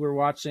show we were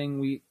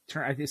watching.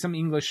 I think some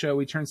English show.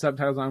 We turned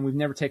subtitles on. We've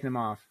never taken them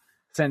off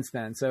since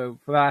then. So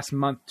for the last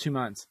 2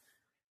 months.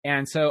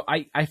 And so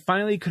I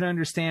finally could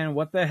understand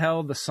what the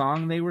hell the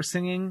song they were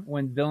singing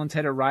when Bill and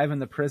Ted arrive in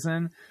the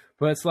prison.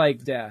 But it's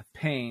like death,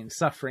 pain,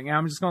 suffering. And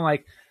I'm just going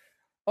like,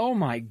 oh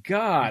my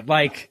God.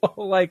 Like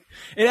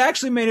it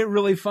actually made it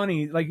really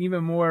funny, like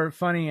even more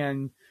funny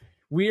and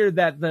weird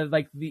that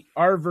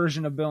our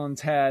version of Bill and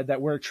Ted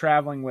that we're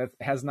traveling with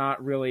has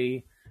not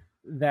really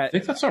that. I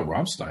think that's a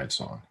Rammstein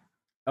song.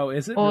 Oh,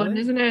 is it? Well,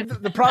 really? isn't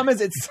it? The problem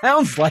is it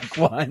sounds like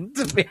one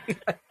to me.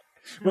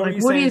 What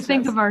do you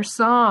think of our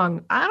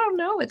song? I don't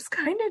know. It's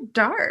kind of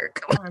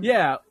dark.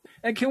 Yeah.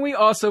 And can we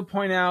also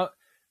point out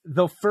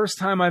the first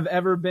time I've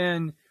ever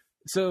been...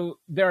 So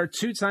there are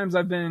 2 times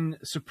I've been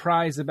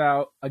surprised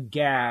about a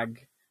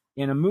gag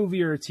in a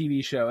movie or a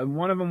TV show. And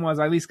one of them was,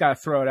 I at least got to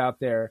throw it out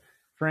there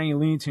for any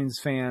Looney Tunes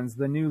fans,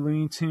 the new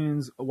Looney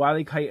Tunes Wile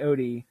E.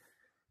 Coyote.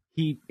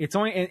 It's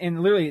only,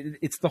 and literally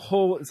it's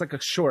like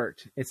a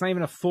short. It's not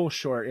even a full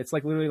short. It's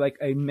like literally like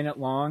a minute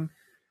long.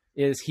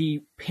 Is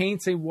he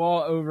paints a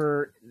wall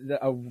over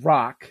a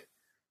rock,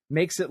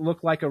 makes it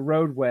look like a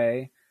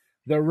roadway.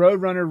 The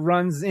Roadrunner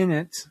runs in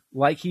it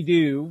like he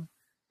do,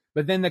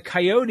 but then the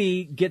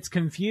coyote gets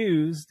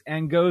confused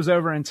and goes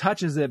over and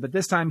touches it, but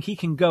this time he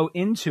can go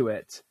into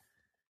it.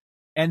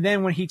 And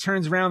then when he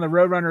turns around, the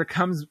Roadrunner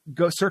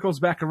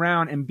circles back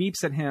around and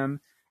beeps at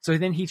him. So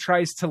then he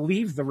tries to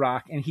leave the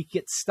rock and he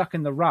gets stuck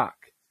in the rock.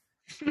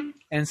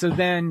 And so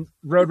then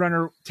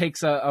Roadrunner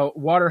takes a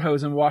water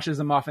hose and washes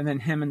him off, and then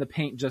him and the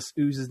paint just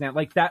oozes down.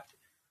 Like, that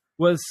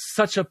was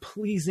such a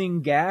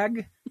pleasing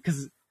gag,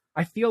 because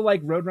I feel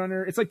like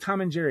Roadrunner, it's like Tom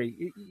and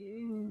Jerry.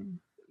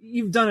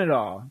 You've done it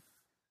all.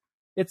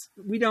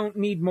 We don't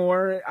need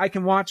more. I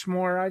can watch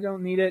more. I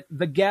don't need it.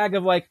 The gag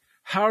of like,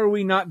 how are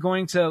we not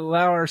going to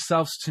allow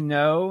ourselves to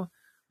know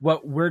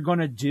what we're going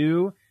to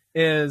do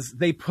is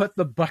they put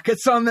the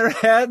buckets on their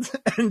heads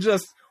and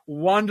just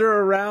wander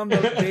around the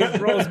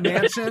Dave Grohl's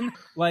mansion.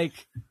 Like,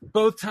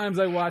 both times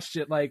I watched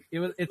it, like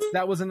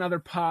that was another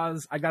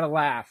pause. I gotta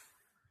laugh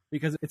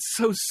because it's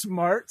so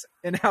smart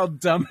and how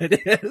dumb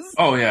it is.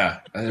 Oh yeah,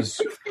 that is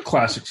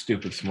classic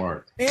stupid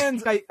smart.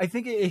 And I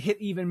think it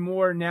hit even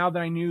more now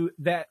that I knew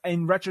that.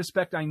 In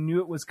retrospect, I knew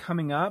it was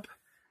coming up,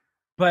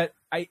 but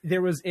I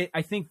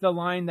think the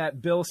line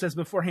that Bill says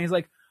beforehand is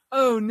like,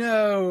 "Oh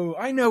no,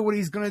 I know what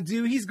he's gonna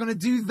do. He's gonna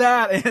do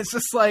that," and it's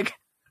just like.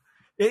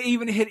 It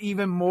even hit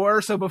even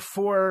more. So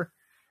before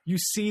you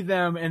see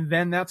them, and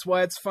then that's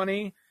why it's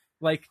funny.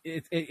 Like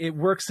it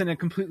works in a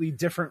completely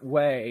different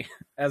way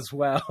as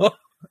well.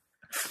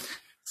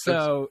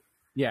 So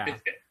yeah,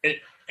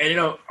 and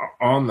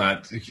on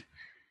that,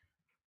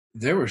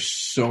 there were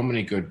so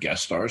many good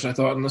guest stars. I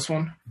thought in this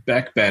one,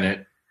 Beck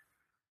Bennett,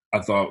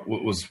 I thought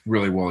was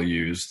really well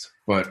used,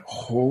 but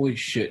holy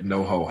shit,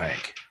 NoHo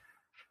Hank.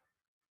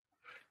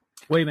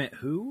 Wait a minute,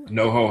 who?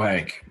 NoHo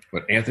Hank,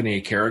 but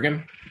Anthony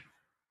Carrigan.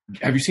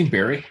 Have you seen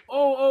Barry?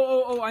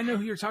 Oh! I know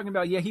who you're talking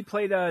about. Yeah, he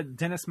played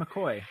Dennis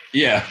McCoy.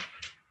 Yeah.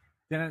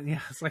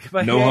 It's like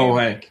NoHo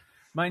Hank.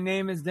 My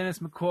name is Dennis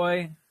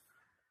McCoy.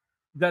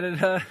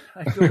 Da.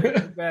 I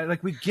feel bad.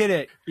 Like, we get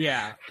it.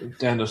 Yeah.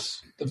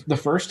 Dennis, the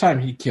first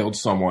time he killed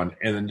someone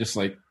and then just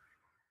like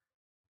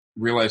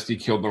realized he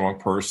killed the wrong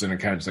person and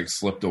kind of just like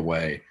slipped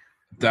away.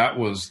 That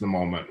was the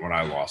moment when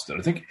I lost it.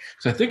 I think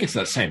it's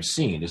that same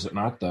scene, is it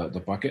not?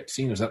 The bucket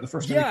scene? Is that the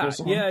first time he kills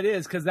someone? Yeah, it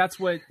is, because that's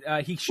what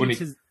he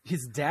shoots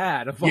his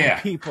dad of all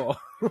people.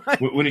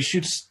 When he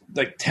shoots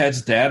like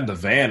Ted's dad in the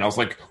van, I was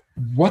like,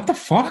 "What the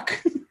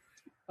fuck?"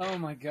 Oh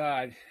my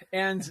god!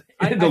 And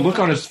the look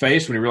on his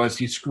face when he realized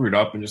he screwed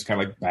up and just kind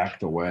of like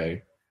backed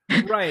away.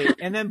 Right,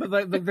 and then but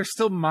like they're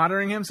still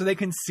monitoring him so they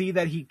can see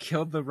that he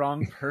killed the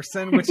wrong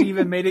person, which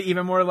even made it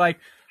even more like,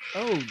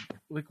 oh,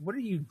 like what are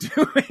you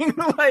doing?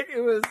 Like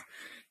it was,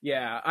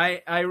 yeah.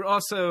 I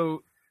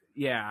also,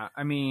 yeah.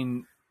 I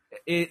mean,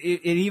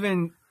 it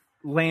even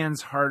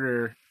lands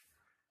harder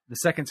the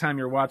second time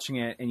you're watching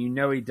it, and you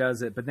know he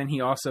does it, but then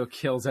he also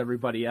kills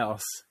everybody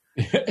else.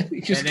 He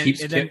just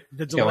keeps and then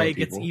the delay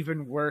gets people.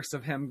 even worse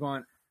of him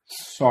going,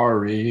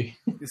 Sorry,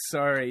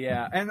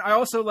 yeah. And I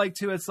also like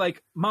too, it's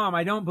like, Mom,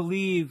 I don't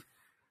believe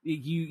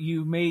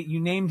You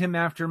named him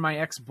after my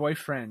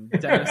ex-boyfriend,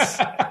 Dennis.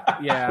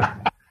 Yeah.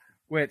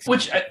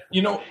 Which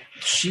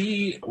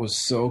she was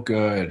so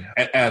good,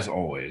 as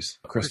always,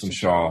 Kristen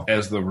Shaw,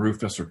 as the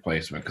Rufus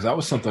replacement. Because that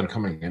was something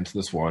coming into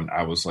this one.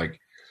 I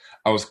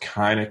was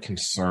kind of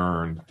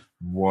concerned,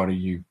 what are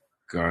you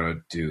going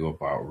to do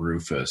about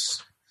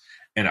Rufus?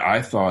 And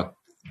I thought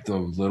the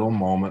little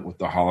moment with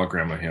the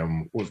hologram of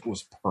him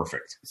was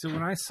perfect. So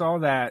when I saw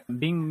that,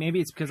 maybe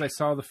it's because I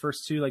saw the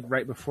first two like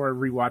right before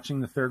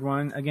rewatching the third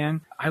one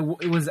again. I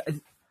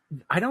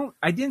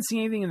didn't see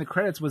anything in the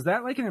credits. Was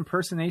that like an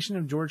impersonation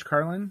of George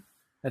Carlin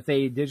that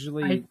they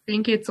digitally? I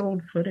think it's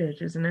old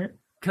footage, isn't it?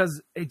 Because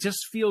it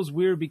just feels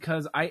weird.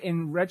 Because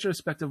in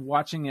retrospect of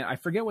watching it, I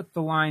forget what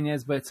the line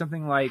is, but it's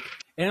something like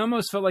it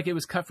almost felt like it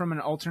was cut from an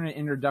alternate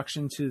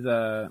introduction to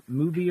the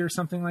movie or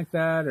something like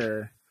that,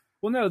 or.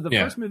 Well, no, the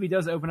first movie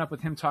does open up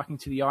with him talking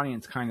to the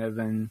audience kind of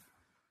and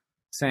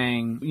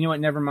saying, you know what,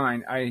 never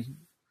mind. I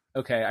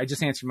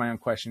just answered my own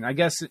question. I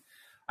guess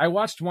I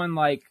watched one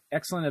like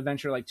Excellent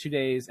Adventure like 2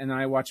 days, and then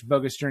I watched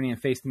Bogus Journey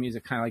and Face the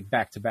Music kind of like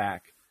back to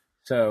back.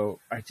 So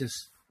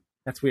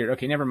that's weird.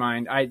 Okay, never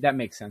mind. That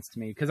makes sense to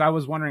me because I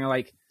was wondering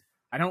like,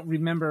 I don't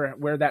remember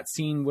where that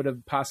scene would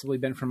have possibly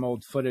been from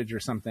old footage or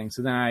something.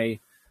 So then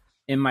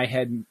in my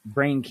head,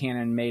 brain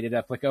canon made it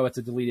up like, oh, it's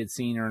a deleted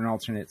scene or an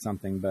alternate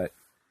something, But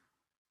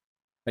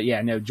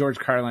yeah, no, George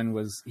Carlin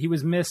was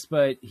missed,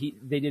 but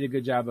they did a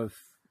good job of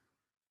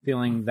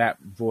filling that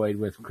void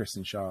with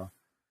Kristen Shaw.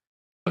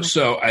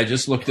 So I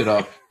just looked it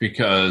up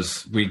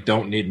because we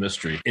don't need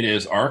mystery. It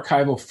is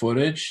archival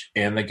footage,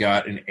 and they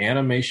got an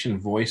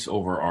animation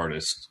voiceover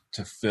artist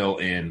to fill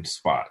in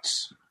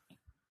spots.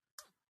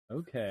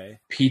 Okay.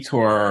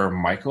 Piotr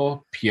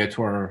Michel.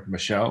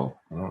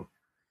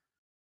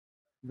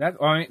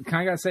 I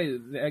gotta say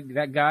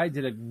that guy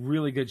did a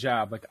really good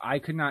job. Like I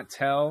could not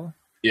tell.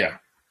 Yeah.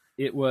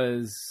 It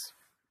was,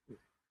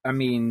 I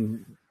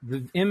mean,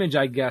 the image,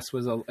 I guess,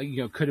 was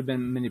could have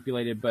been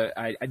manipulated, but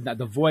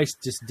the voice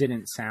just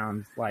didn't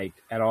sound like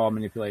at all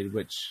manipulated,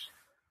 which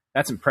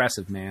that's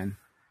impressive, man.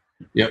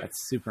 Yep.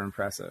 That's super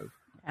impressive.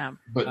 Yeah.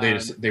 But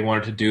they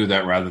wanted to do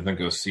that rather than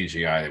go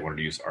CGI. They wanted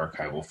to use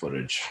archival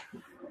footage.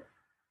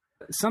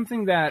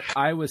 Something that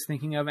I was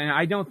thinking of, and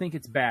I don't think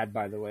it's bad,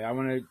 by the way.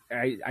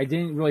 I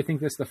didn't really think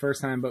this the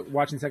first time, but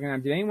watching the second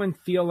time, did anyone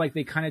feel like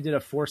they kind of did a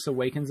Force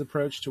Awakens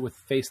approach with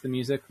Face the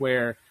Music,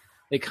 where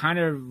they kind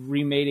of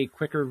remade a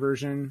quicker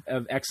version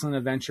of Excellent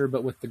Adventure,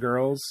 but with the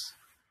girls,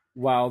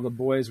 while the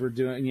boys were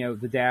doing,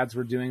 the dads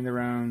were doing their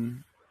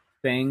own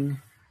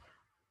thing?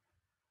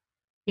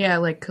 Yeah,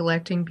 like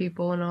collecting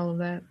people and all of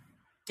that.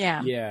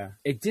 Yeah. Yeah.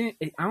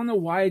 I don't know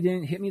why it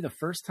didn't hit me the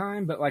first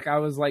time, but like I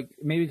was like,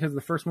 maybe because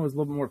the first one was a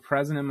little bit more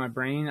present in my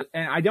brain.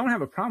 And I don't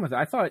have a problem with it.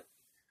 I thought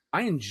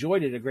I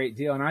enjoyed it a great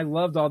deal, and I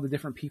loved all the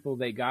different people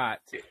they got.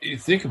 You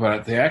think about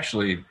it, they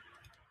actually,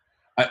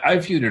 I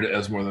viewed it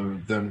as more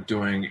than them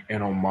doing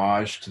an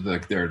homage to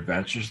their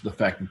adventures. The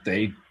fact that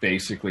they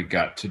basically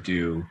got to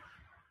do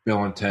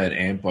Bill and Ted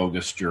and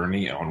Bogus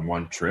Journey on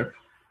one trip.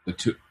 The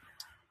two.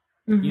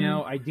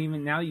 Mm-hmm. I didn't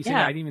even, now that you say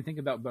that, I didn't even think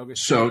about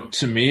Bogus. So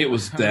to me, it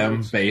was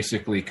them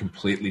basically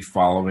completely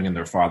following in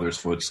their father's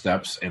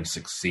footsteps and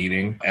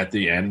succeeding at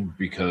the end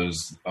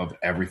because of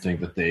everything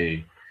that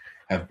they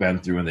have been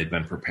through and they've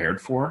been prepared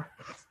for.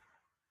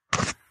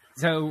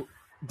 So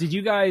did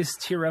you guys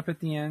tear up at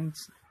the end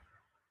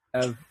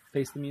of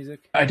Face the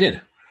Music? I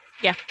did.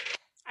 Yeah.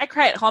 I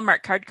cry at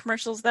Hallmark card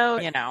commercials, though,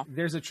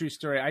 There's a true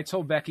story. I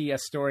told Becky a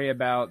story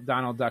about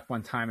Donald Duck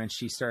one time, and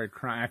she started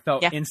crying. I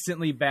felt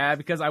instantly bad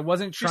because I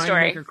wasn't trying to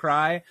make her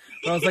cry.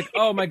 But I was like,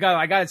 oh, my God,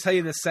 I got to tell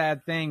you the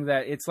sad thing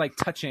that it's, like,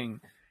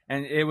 touching.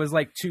 And it was,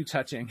 like, too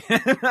touching.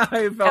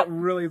 I felt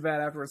really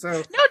bad afterwards. So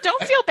no,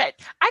 don't feel bad.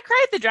 I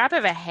cry at the drop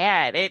of a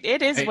hat.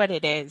 It is what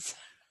it is.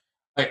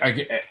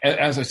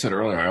 As I said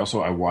earlier,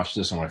 I watched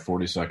this on my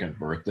 42nd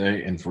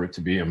birthday, and for it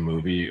to be a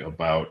movie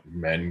about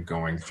men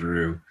going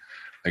through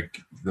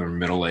like their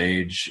middle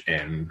age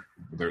and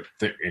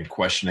and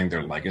questioning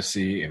their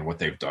legacy and what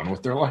they've done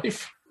with their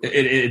life.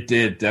 It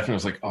did definitely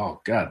was like,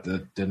 oh God,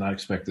 did not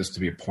expect this to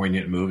be a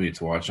poignant movie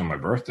to watch on my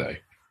birthday.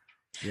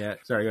 Yeah.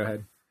 Sorry, go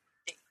ahead.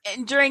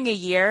 And during a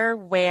year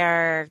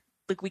where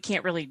like we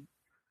can't really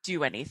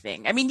do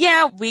anything. I mean,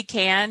 yeah, we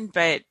can,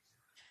 but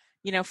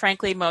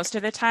frankly, most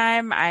of the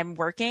time I'm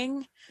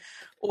working,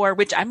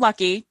 which I'm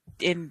lucky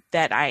in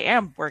that I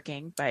am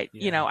working, but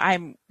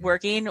I'm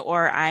working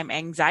or I'm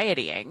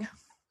anxietying.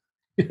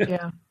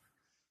 Yeah.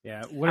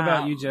 Yeah. What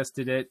about you, Jess?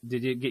 Did it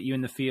get you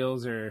in the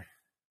feels or?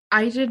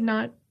 I did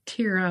not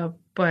tear up,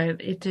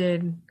 but it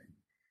did.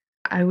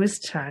 I was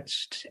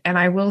touched. And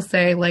I will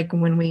say, like,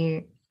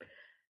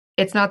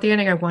 it's not the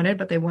ending I wanted,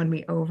 but they won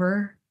me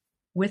over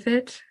with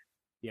it.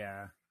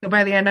 Yeah. So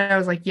by the end, I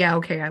was like, yeah,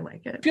 okay, I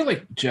like it. I feel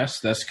like, Jess,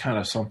 that's kind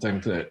of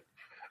something that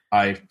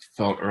I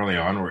felt early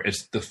on where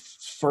it's the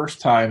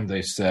first time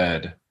they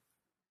said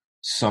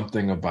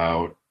something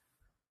about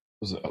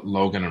was it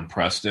Logan and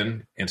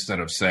Preston, instead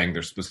of saying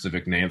their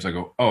specific names, I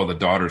go, oh, the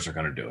daughters are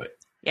going to do it.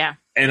 Yeah.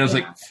 And it was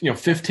like,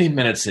 15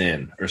 minutes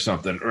in or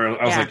something.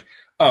 Or I was like,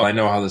 oh, I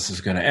know how this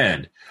is going to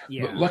end.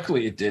 Yeah. But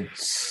luckily it did.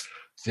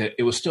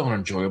 It was still an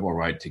enjoyable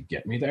ride to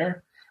get me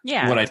there.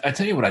 Yeah. What I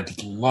tell you what I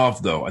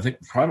love, though, I think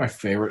probably my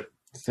favorite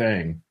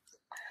thing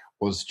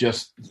was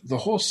just the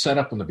whole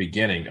setup in the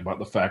beginning about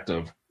the fact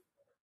of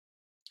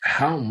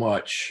how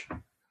much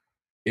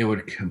it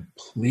would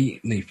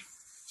completely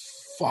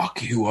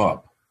fuck you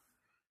up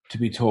to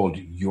be told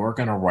you're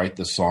going to write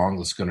the song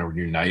that's going to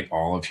unite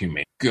all of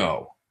humanity.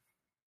 Go.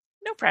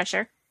 No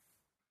pressure.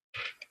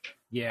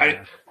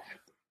 Yeah.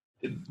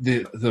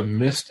 The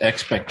missed the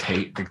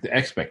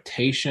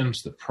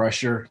expectations, the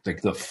pressure,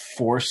 the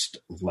forced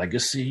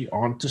legacy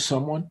onto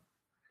someone.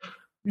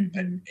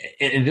 Mm-hmm.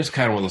 And just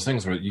kind of one of those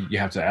things where you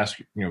have to ask,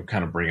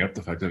 kind of bring up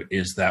the fact that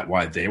is that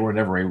why they were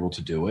never able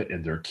to do it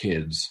and their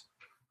kids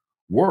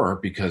were,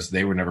 because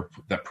they were never,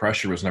 that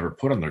pressure was never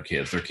put on their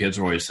kids. Their kids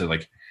were always said,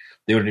 like,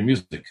 they would do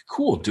music,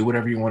 cool, do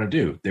whatever you want to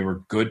do. They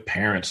were good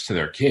parents to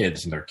their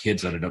kids, and their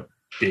kids ended up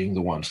being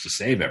the ones to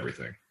save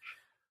everything.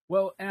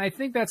 Well, and I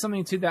think that's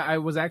something too that I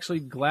was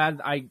actually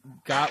glad I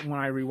got when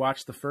I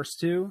rewatched the first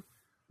two,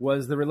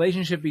 was the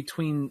relationship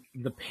between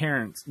the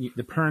parents,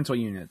 the parental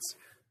units.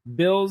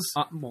 Bill's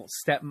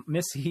step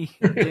Missy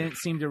didn't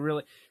seem to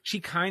really. She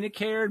kind of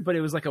cared, but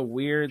it was like a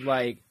weird,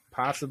 like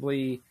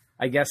possibly,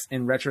 I guess,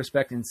 in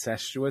retrospect,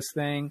 incestuous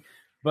thing.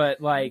 But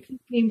like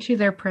into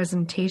their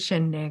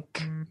presentation,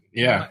 Nick.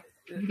 Yeah.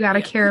 You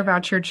gotta care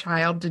about your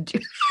child to do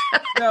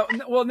that. No,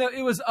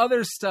 it was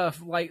other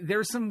stuff. Like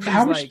there's some.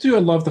 How much do I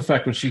love the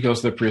fact when she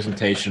goes to the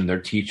presentation, their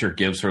teacher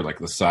gives her like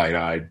the side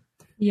eye.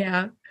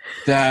 Yeah.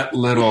 That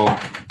little,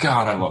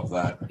 God, I love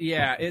that.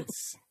 Yeah,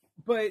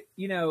 but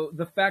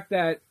the fact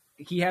that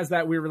he has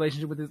that weird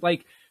relationship with his,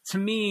 like, to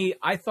me,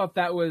 I thought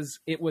it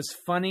was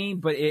funny,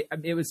 but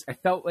I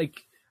felt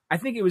like, I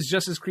think it was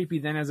just as creepy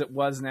then as it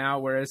was now,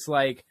 where it's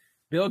like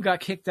Bill got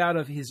kicked out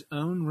of his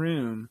own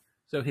room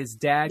so his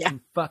dad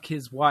can fuck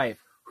his wife,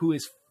 who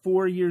is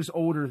 4 years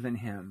older than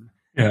him.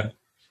 Yeah.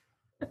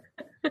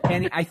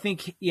 And I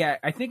think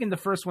in the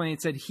first one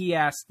it said he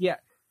asked,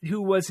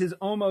 who was his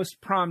almost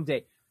prom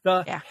date.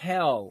 The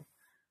hell?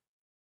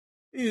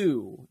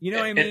 Ew. You know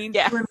what I mean?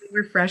 Yeah. When we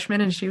were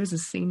freshmen and she was a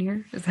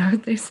senior. Is that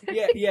what they said?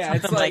 Yeah.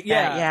 It's like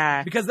that,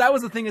 yeah. Because that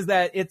was the thing, is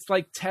that it's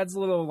like Ted's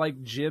little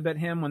like jib at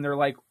him when they're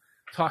like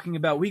talking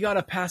about, we got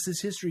to pass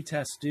this history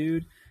test,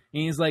 dude.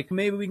 And he's like,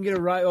 maybe we can get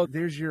a ride. Oh,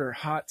 there's your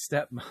hot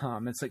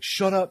stepmom. It's like,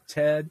 shut up,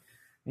 Ted.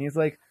 And he's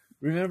like,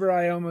 remember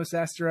I almost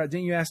asked her out.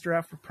 Didn't you ask her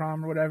out for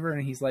prom or whatever?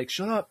 And he's like,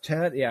 shut up,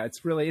 Ted. Yeah, it's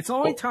the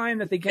only time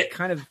that they get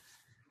kind of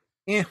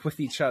with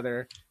each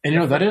other.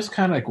 And that is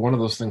kind of like one of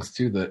those things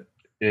too that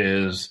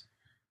is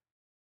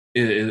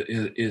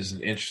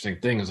an interesting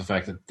thing, is the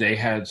fact that they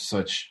had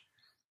such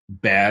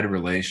bad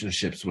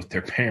relationships with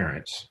their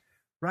parents.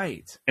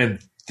 Right. And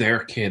their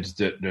kids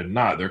did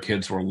not. Their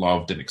kids were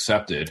loved and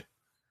accepted,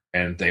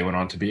 and they went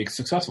on to be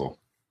successful.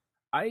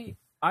 I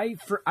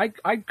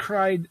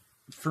cried,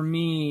 for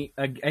me,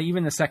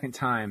 even the second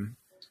time.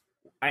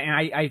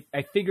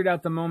 I figured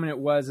out the moment it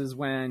was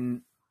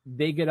when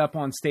they get up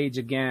on stage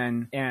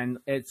again, and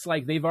it's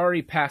like they've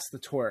already passed the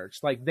torch.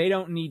 Like, they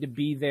don't need to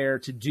be there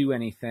to do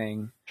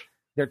anything.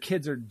 Their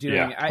kids are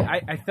doing it.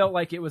 I felt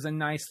like it was a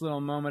nice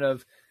little moment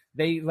of,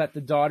 they let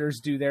the daughters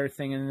do their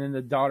thing, and then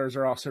the daughters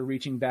are also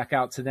reaching back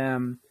out to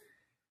them.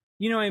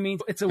 You know what I mean?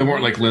 They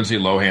weren't like Lindsay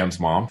Lohan's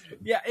mom.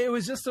 Yeah, it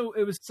was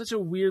such a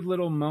weird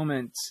little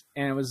moment,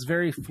 and it was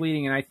very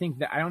fleeting. And I think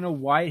that, I don't know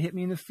why it hit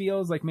me in the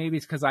feels. Like, maybe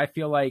it's because I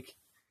feel like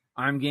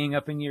I'm getting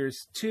up in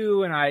years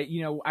too, and I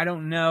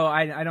don't know.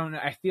 I don't know.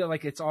 I feel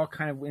like it's all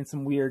kind of in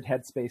some weird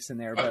headspace in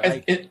there.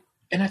 But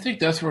and I think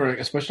that's where,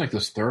 especially like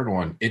this third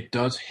one, it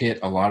does hit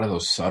a lot of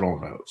those subtle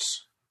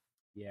notes.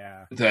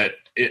 Yeah. That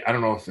I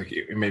don't know if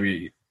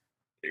maybe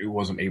it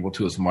wasn't able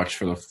to as much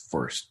for the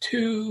first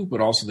two, but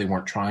also they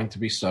weren't trying to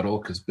be subtle,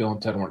 because Bill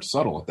and Ted weren't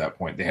subtle at that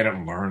point. They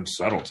hadn't learned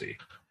subtlety.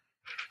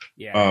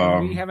 Yeah,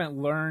 we haven't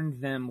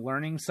learned them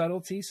learning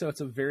subtlety, so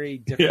it's a very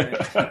different,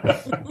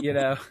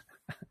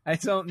 I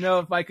don't know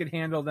if I could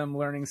handle them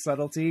learning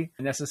subtlety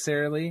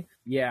necessarily.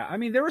 Yeah, I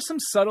mean, there were some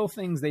subtle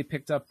things they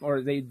picked up,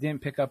 or they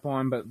didn't pick up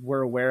on, but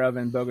were aware of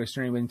in Bogus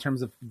Journey in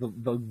terms of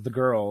the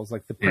girls,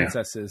 like the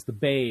princesses, the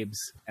babes,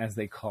 as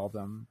they call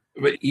them.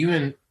 But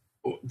even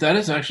that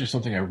is actually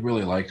something I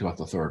really liked about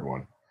the third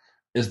one,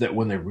 is that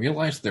when they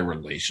realized their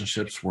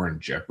relationships were in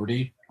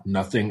jeopardy,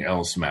 nothing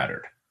else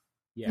mattered.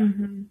 Yeah.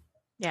 Mm-hmm.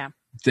 Yeah.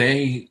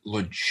 They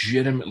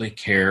legitimately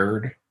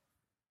cared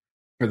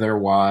for their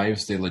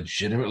wives. They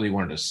legitimately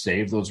wanted to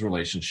save those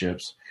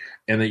relationships.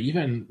 And they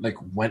even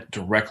went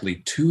directly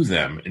to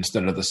them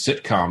instead of the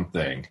sitcom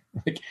thing.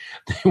 They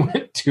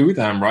went to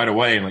them right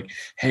away and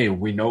hey,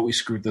 we know we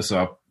screwed this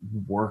up.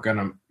 We're going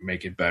to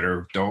make it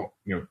better. Don't,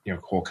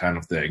 whole kind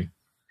of thing.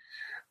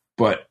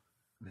 But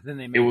then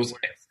they made it was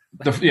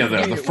the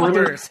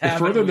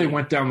further they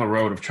went down the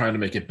road of trying to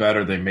make it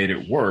better, they made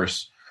it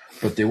worse.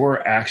 But they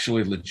were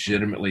actually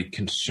legitimately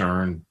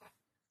concerned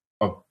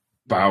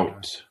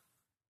about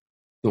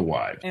the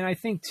wives. And I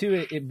think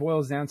too, it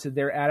boils down to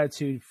their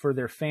attitude for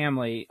their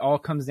family. All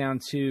comes down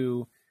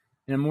to,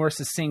 in a more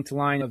succinct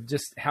line, of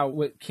just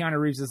what Keanu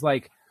Reeves is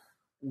like,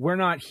 we're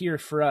not here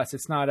for us.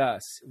 It's not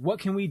us. What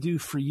can we do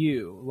for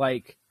you?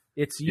 Like,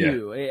 it's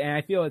you. And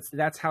I feel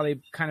that's how they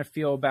kind of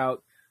feel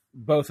about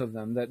both of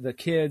them, the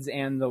kids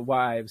and the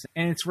wives.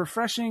 And it's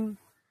refreshing.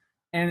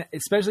 And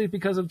especially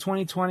because of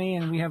 2020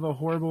 and we have a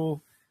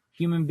horrible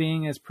human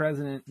being as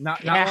president.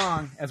 Not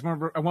long. As when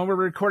we're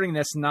recording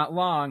this, not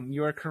long.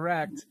 You are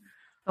correct.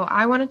 So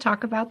I want to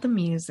talk about the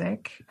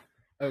music.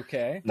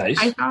 Okay. Nice.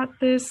 I thought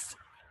this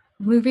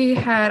movie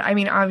had, I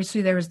mean,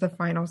 obviously there was the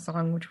final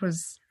song, which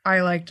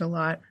I liked a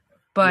lot.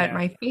 But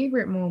my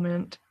favorite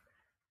moment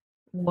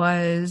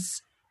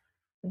was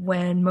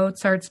when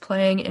Mozart's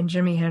playing and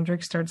Jimi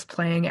Hendrix starts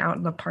playing out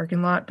in the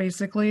parking lot,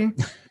 basically.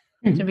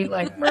 To be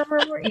like,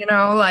 you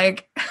know,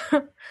 like,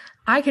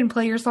 I can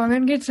play your song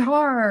on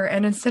guitar.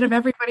 And instead of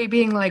everybody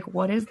being like,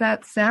 what is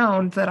that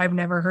sound that I've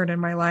never heard in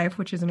my life,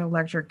 which is an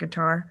electric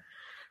guitar,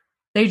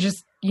 they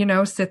just, you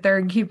know, sit there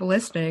and keep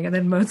listening. And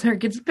then Mozart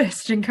gets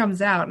pissed and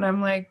comes out. And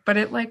I'm like, but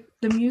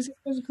the music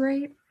was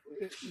great.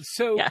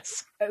 So,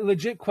 a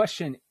legit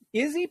question.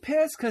 Is he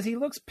pissed? Because he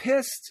looks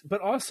pissed, but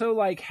also,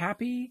 like,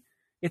 happy.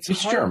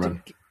 He's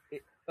German.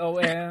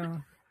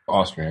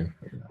 Austrian.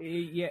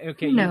 Yeah,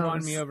 okay, you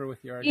won me over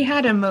with your argument. He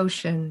had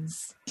emotions.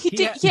 He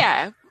did,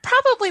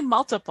 probably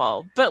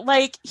multiple. But,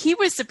 like, he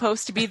was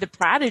supposed to be the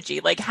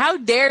prodigy. Like, how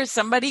dare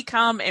somebody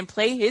come and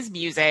play his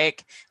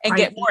music and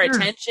get more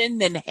attention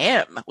than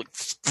him?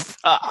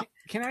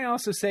 Can I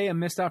also say a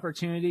missed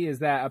opportunity is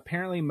that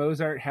apparently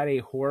Mozart had a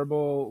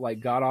horrible, like,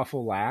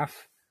 god-awful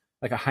laugh,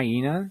 like a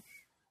hyena.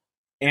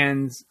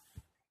 And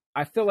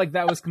I feel like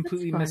that was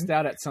completely missed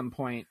out at some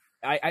point.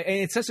 And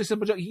it's such a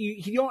simple joke.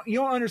 You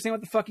don't understand what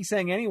the fuck he's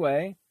saying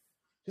anyway.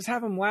 Just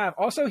have him laugh.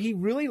 Also, he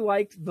really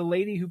liked the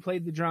lady who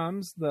played the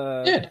drums,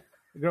 the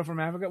girl from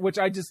Africa, which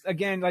I just,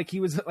 again, like,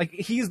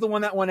 he's the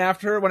one that went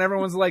after her when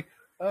everyone's like,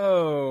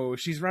 oh,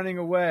 she's running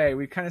away.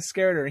 We kind of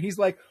scared her. And he's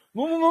like,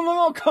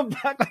 no, come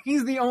back. Like,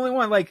 he's the only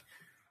one. Like,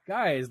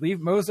 guys, leave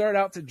Mozart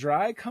out to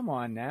dry. Come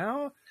on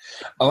now.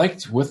 I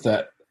liked with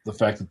that the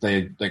fact that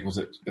they, like, was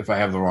it, if I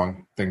have the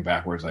wrong thing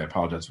backwards, I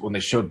apologize. When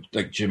they showed,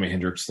 like, Jimi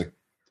Hendrix, like,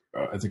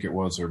 I think it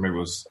was, or maybe it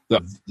was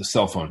the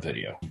cell phone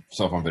video.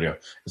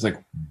 It's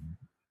like,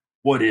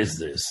 what is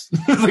this?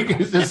 Like,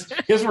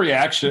 his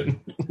reaction.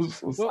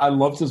 I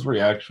loved his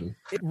reaction.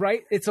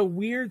 Right? It's a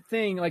weird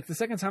thing. Like, the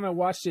second time I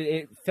watched it,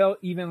 it felt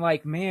even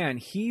like, man,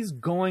 he's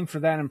going for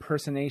that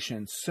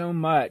impersonation so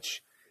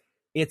much.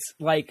 It's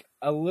like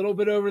a little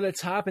bit over the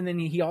top, and then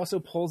he also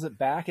pulls it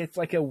back. It's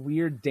like a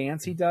weird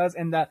dance he does.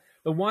 And the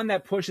one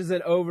that pushes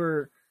it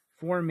over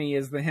for me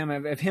is the him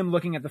of him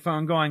looking at the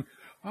phone going,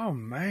 oh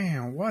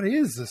man, what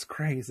is this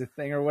crazy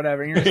thing or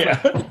whatever? And you're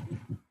just like,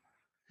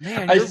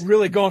 man, you're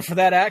really going for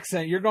that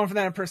accent. You're going for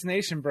that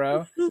impersonation,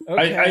 bro.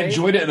 Okay. I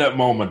enjoyed it in that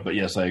moment, but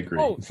yes, I agree.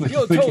 Oh,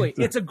 totally.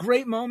 It's a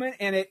great moment,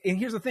 and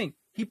here's the thing.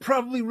 He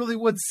probably really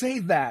would say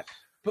that.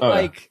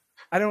 But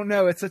I don't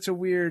know. It's such a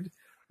weird,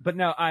 but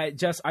no, I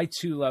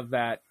too love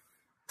that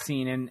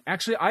scene. And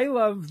actually I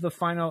love the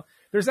final.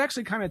 There's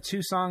actually kind of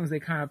two songs they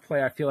kind of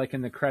play, I feel like,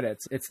 in the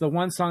credits. It's the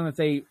one song that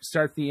they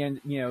start the end,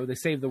 you know, they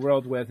save the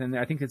world with, and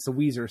I think it's the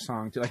Weezer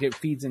song too. Like, it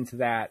feeds into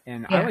that,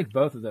 and I like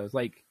both of those.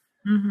 Like,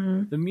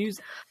 the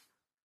music,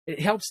 it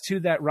helps too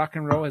that rock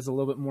and roll is a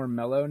little bit more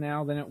mellow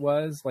now than it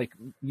was. Like,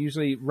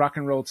 usually rock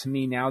and roll to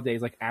me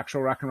nowadays, like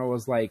actual rock and roll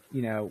was like,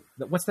 you know,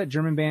 what's that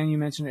German band you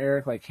mentioned,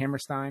 Eric? Like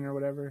Hammerstein or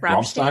whatever?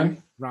 Rammstein.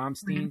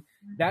 Mm-hmm.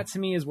 That to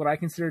me is what I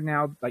consider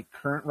now like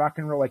current rock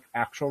and roll, like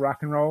actual rock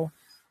and roll.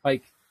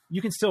 Like,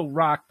 you can still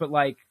rock, but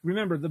like,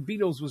 remember the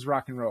Beatles was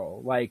rock and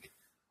roll. Like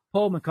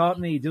Paul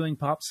McCartney doing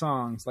pop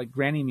songs, like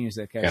granny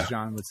music, as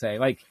John would say.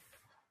 Like,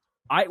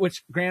 I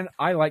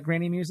like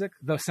granny music.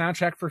 The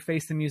soundtrack for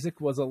Face the Music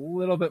was a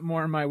little bit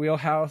more in my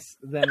wheelhouse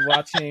than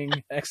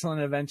watching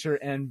Excellent Adventure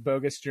and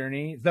Bogus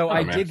Journey. Though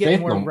I did get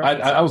more.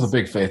 I was a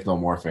big Faith No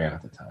More fan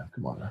at the time.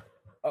 Come on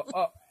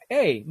now.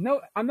 Hey,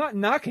 no, I'm not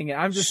knocking it.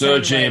 I'm just Sir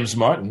James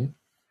Martin.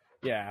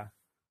 Yeah,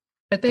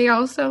 but they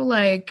also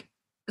like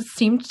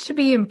seemed to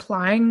be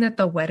implying that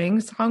the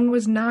wedding song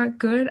was not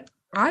good.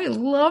 I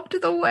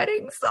loved the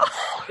wedding song.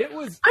 It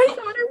was. I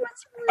thought it was.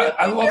 Really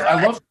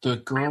I love the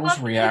girl's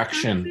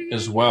reaction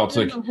as well. It's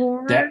like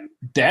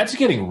Dad's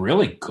getting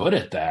really good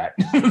at that.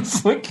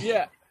 It's like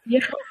yeah.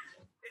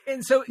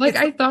 And so, like,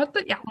 I thought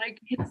that,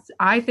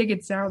 I think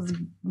it sounds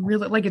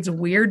really like it's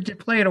weird to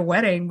play at a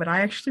wedding, but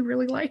I actually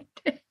really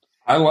liked it.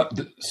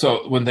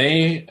 So when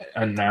they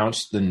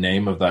announced the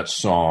name of that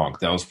song,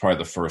 that was probably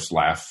the first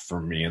laugh for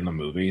me in the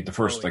movie. The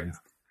first, I mean,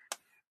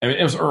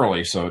 it was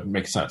early, so it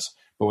makes sense.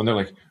 But when they're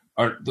like,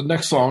 the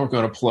next song we're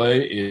going to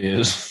play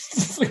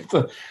is like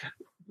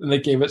and they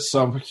gave it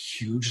some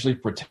hugely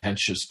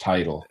pretentious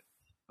title.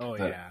 Oh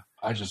yeah,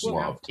 I just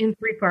loved in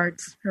 3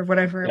 parts or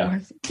whatever it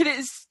was. It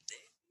is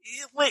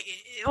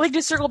like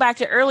to circle back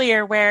to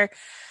earlier, where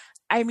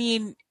I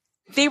mean,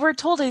 they were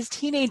told as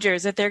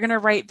teenagers that they're going to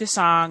write the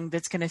song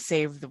that's going to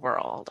save the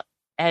world,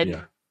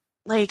 and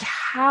like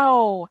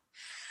how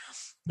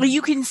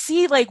you can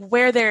see like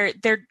where they're.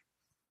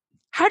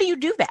 How do you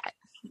do that?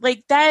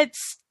 Like,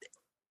 that's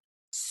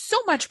so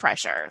much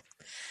pressure.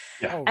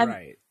 Yeah, and,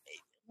 right.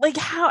 like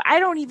how I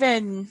don't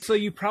even. So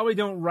you probably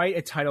don't write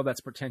a title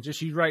that's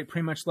pretentious. You write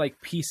pretty much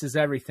like "Peace is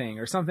everything"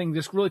 or something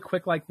just really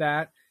quick like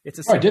that. It's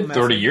a I did simple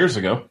 30 message. years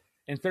ago.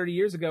 And 30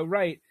 years ago,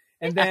 right?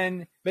 And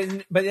then,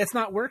 but it's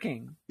not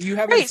working. You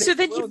haven't Right, so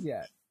then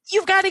yet.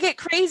 You've got to get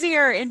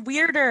crazier and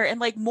weirder and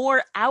like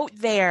more out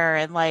there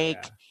and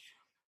like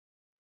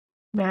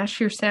Mash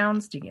your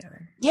sounds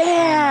together.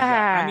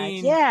 yeah. I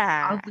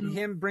mean,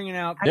 him bringing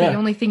out The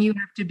only thing you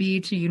have to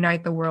be to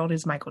unite the world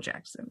is Michael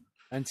Jackson.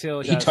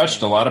 until He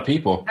touched a lot of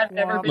people. I've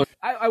never been.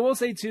 I will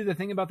say too, the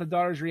thing about the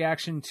daughter's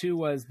reaction too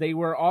was they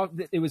were all.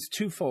 It was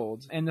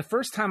twofold. And the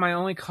first time I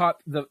only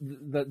caught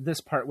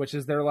this part, which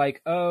is they're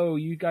like, "Oh,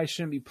 you guys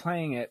shouldn't be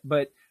playing it,"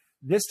 but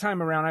this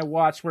time around I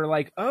watched, we're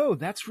like, "Oh,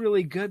 that's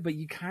really good," but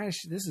you kind of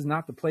this is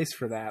not the place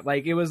for that.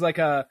 Like it was like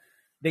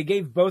they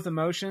gave both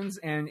emotions,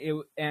 and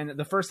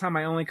the first time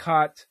I only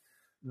caught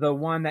the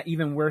one that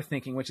even we're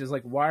thinking, which is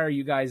like, why are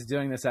you guys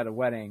doing this at a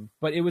wedding?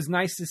 But it was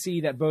nice to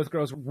see that both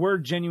girls were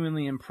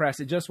genuinely impressed.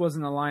 It just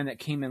wasn't a line that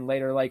came in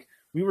later. Like,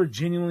 we were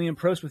genuinely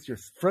impressed with your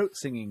throat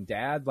singing,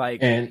 Dad.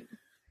 Like, and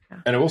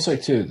I will say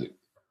too, that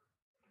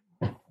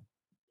I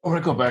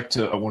want to go back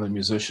to one of the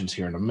musicians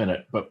here in a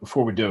minute, but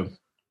before we do,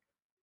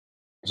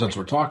 since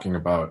we're talking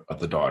about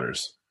the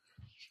daughters,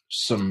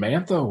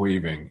 Samantha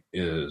Weaving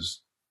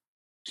is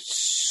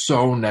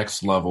so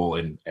next level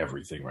in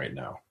everything right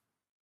now.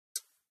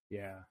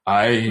 yeah.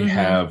 I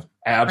have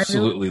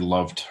absolutely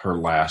loved her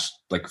last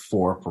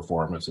 4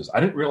 performances.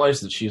 I didn't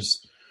realize that she's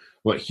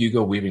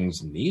Hugo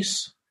Weaving's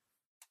niece,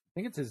 I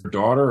think it's his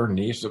daughter or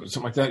niece,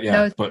 something like that.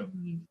 Yeah, No, but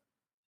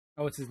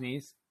it's his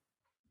niece.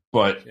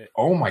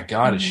 oh my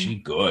God, is she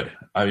good?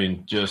 I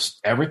mean, just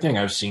everything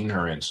I've seen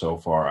her in so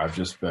far, I've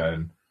just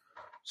been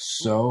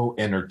so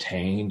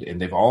entertained,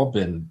 and they've all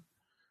been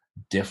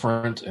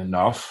different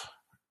enough.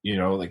 You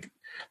know,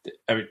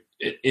 I mean,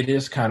 it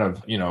is kind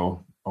of,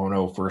 oh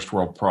no, first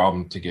world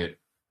problem to get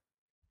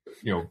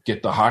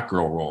the hot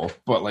girl role,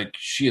 but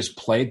she has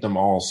played them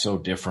all so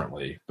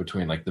differently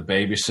between the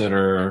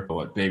Babysitter,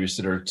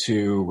 Babysitter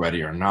 2,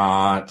 Ready or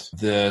Not,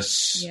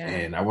 this,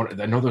 and I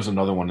know there's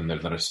another one in there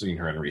that I've seen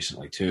her in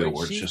recently too. Wait,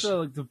 where she's it's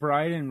just the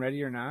bride in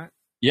Ready or Not.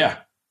 Yeah,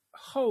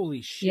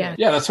 Holy shit!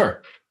 Yeah, that's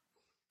her.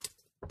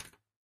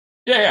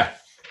 Yeah.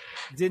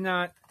 Did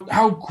not.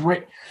 How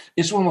great!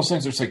 It's one of those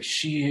things. It's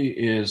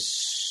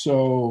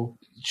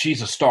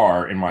she's a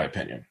star in my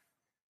opinion.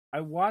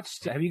 I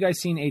watched. Have you guys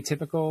seen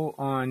Atypical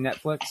on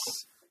Netflix?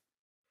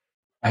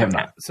 I have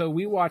not. So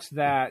we watched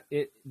that.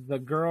 The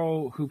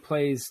girl who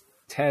plays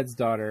Ted's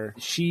daughter,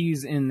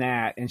 she's in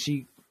that, and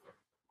she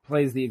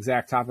plays the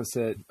exact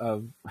opposite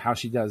of how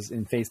she does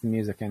in Face the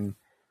Music, and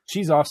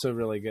she's also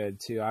really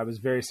good too. I was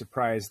very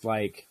surprised.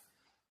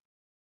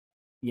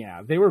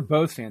 They were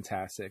both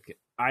fantastic.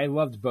 I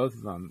loved both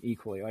of them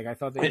equally. I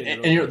thought they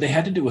did really they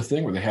had to do a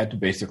thing where they had to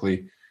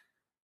basically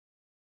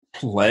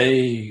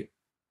play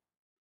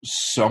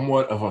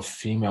somewhat of a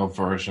female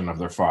version of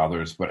their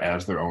fathers, but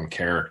as their own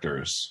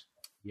characters.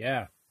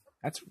 Yeah,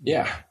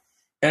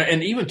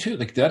 and even too,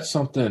 that's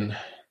something.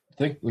 I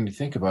think when you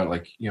think about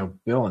it,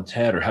 Bill and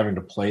Ted are having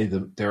to play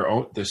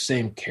the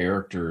same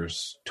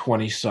characters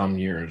 20 some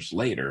years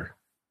later.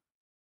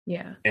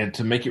 Yeah, and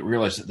to make it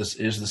realize that this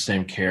is the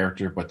same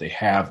character, but they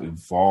have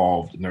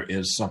evolved, and there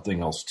is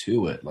something else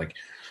to it.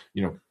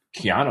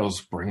 Keanu's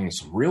bringing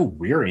some real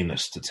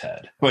weariness to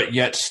Ted, but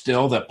yet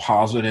still that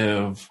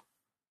positive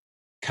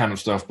kind of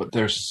stuff. But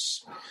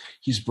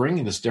he's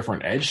bringing this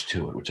different edge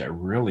to it, which I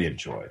really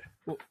enjoyed.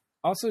 Well,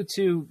 also,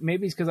 too,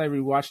 maybe it's because I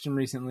rewatched him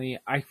recently.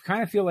 I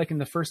kind of feel like in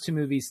the first 2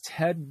 movies,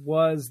 Ted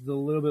was the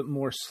little bit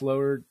more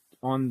slower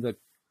on the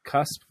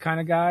cusp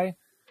kind of guy,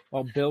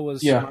 while Bill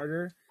was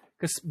smarter.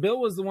 Because Bill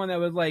was the one that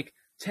was like,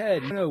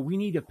 Ted, we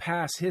need to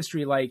pass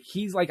history. I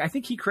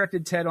think he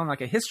corrected Ted on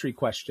a history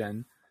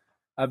question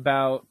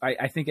about,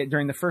 I think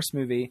during the first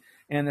movie.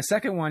 And in the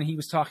second one, he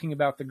was talking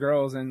about the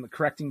girls and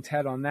correcting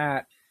Ted on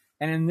that.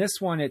 And in this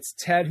one, it's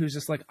Ted who's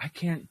just like, I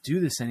can't do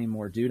this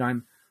anymore, dude.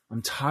 I'm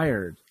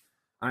tired.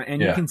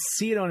 And you can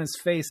see it on his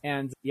face.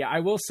 And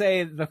I will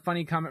say the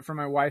funny comment from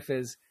my wife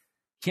is,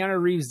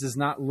 Keanu Reeves does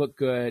not look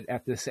good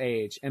at this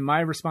age. And my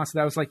response to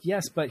that was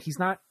yes, but he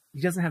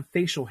doesn't have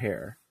facial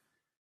hair.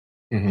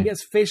 Mm-hmm. He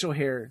has facial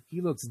hair.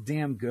 He looks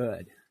damn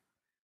good.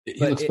 He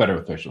looks better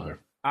with facial hair.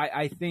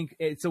 I think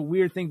it's a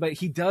weird thing, but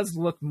he does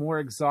look more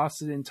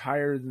exhausted and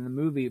tired than the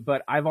movie.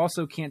 But I've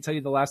also can't tell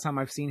you the last time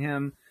I've seen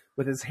him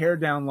with his hair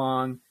down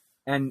long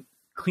and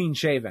clean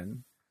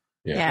shaven.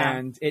 Yeah.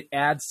 And it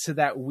adds to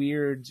that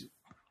weird,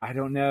 I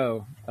don't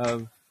know,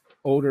 of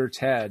older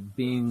Ted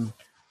being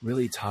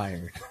really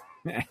tired.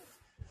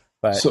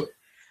 But so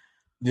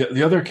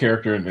the other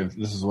character, and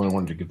this is what I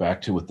wanted to get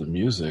back to with the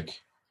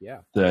music.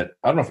 Yeah. That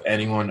I don't know if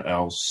anyone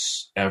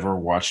else ever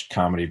watched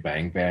Comedy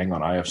Bang Bang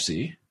on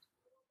IFC.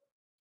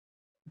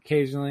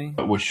 Occasionally.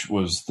 Which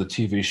was the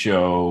TV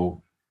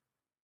show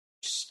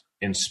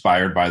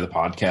inspired by the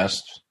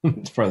podcast.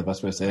 It's probably the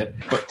best way to say it.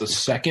 But the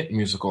second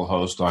musical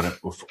host on it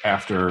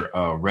after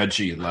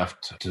Reggie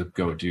left to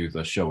go do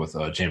the show with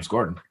James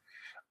Gordon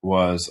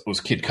was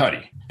Kid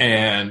Cudi.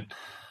 And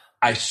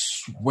I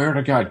swear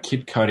to God,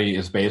 Kid Cudi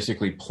is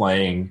basically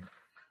playing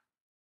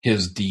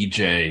his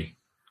DJ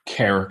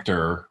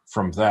character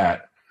from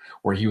that,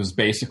 where he was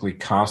basically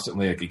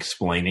constantly like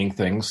explaining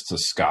things to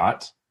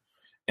Scott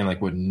and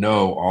like would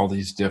know all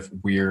these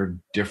weird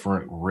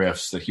different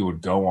riffs that he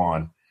would go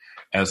on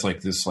as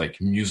like this like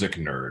music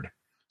nerd.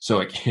 So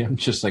like him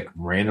just like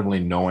randomly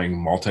knowing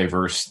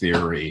multiverse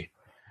theory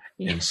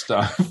and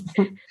stuff.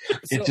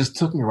 It just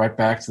took me right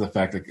back to the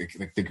fact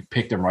that they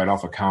picked him right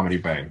off of Comedy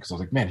Bang, because I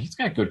was like, man, he's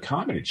got good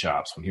comedy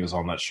chops when he was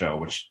on that show,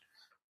 which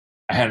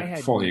I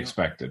hadn't fully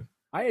expected.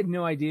 I had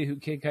no idea who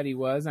Kid Cudi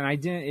was, and I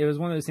didn't. It was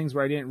one of those things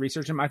where I didn't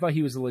research him. I thought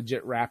he was a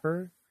legit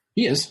rapper.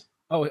 He is.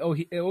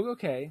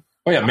 Okay.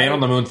 Oh yeah, Man on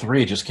the Moon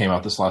 3 just came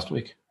out this last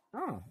week.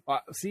 Oh,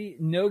 see,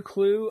 no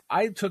clue.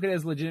 I took it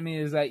as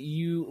legitimate as that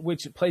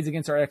which plays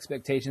against our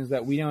expectations,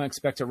 that we don't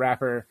expect a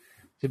rapper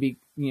to be,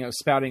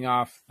 spouting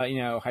off,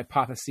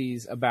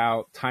 hypotheses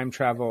about time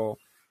travel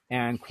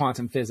and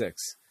quantum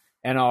physics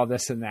and all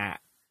this and that.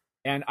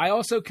 And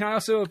can I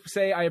also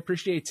say I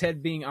appreciate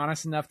Ted being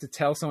honest enough to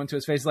tell someone to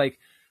his face, like,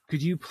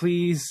 could you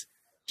please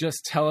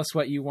just tell us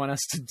what you want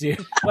us to do?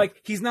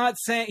 Like, he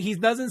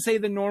doesn't say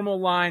the normal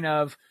line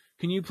of,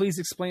 can you please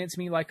explain it to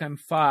me like I'm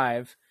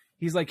 5?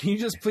 He's like, can you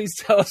just please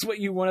tell us what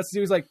you want us to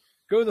do? He's like,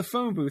 go to the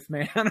phone booth,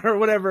 man, or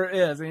whatever it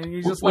is. And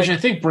you just which I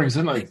think brings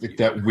in like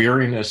that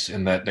weariness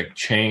and that like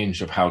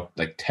change of how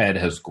like Ted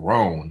has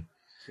grown,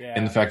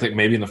 and the fact that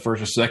maybe in the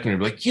first or second you'd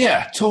be like,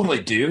 yeah,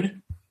 totally,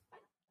 dude.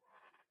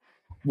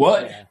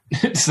 What? Yeah.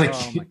 It's like,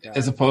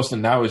 as opposed to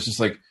now, it's just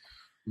like,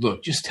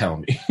 look, just tell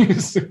me.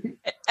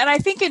 And I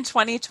think in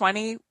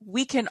 2020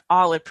 we can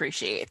all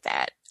appreciate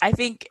that. I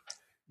think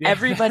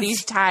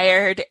everybody's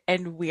tired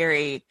and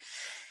weary,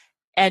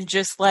 and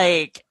just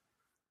like,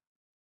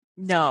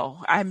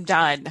 no, I'm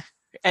done.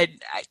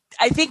 And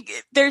I think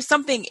there's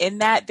something in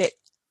that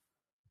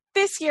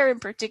this year in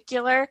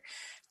particular,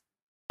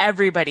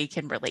 everybody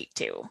can relate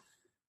to.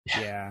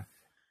 Yeah.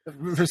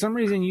 For some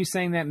reason, you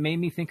saying that made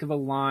me think of a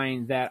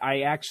line that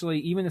I actually,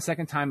 even the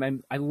second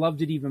time, I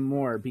loved it even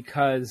more,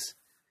 because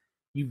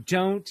you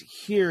don't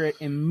hear it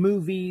in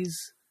movies.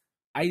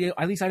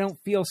 At least I don't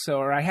feel so,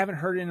 or I haven't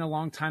heard it in a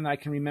long time that I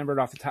can remember it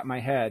off the top of my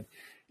head,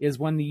 is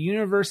when the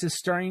universe is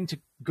starting to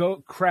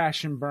go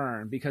crash and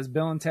burn because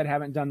Bill and Ted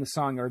haven't done the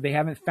song, or they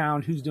haven't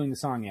found who's doing the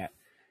song yet.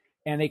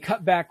 And they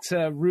cut back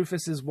to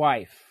Rufus's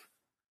wife.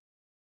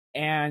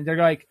 And they're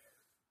like,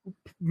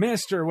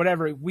 Minister,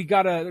 whatever, we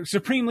got a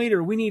Supreme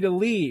Leader, we need to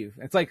leave.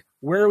 It's like,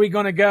 where are we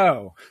going to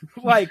go?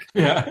 Like,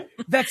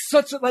 that's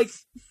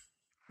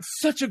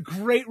such a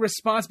great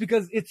response,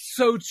 because it's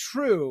so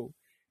true.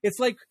 It's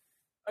like,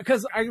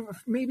 because I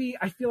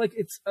feel like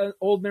it's an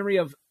old memory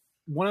of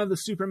one of the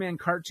Superman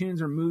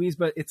cartoons or movies,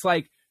 but it's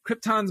like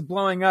Krypton's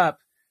blowing up.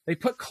 They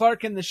put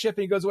Clark in the ship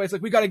and he goes away. It's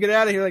like, we got to get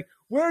out of here. Like,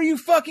 where are you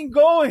fucking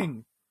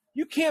going?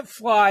 You can't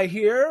fly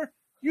here.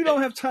 You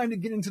don't have time to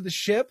get into the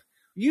ship.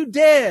 You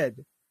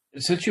dead.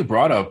 Since you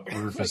brought up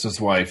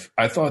Rufus's wife,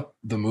 I thought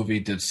the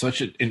movie did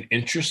such an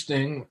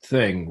interesting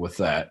thing with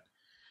that,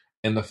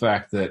 and the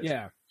fact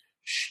that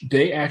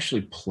they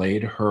actually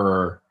played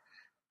her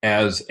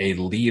as a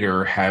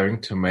leader having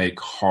to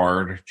make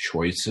hard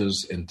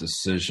choices and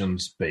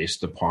decisions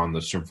based upon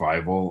the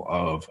survival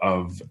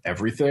of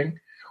everything,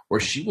 where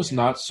she was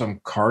not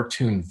some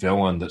cartoon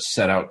villain that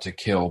set out to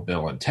kill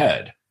Bill and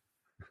Ted.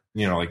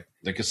 Like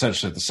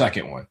essentially the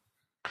second one.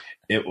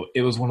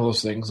 It was one of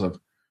those things of,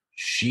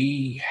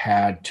 she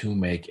had to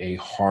make a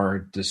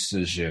hard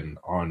decision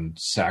on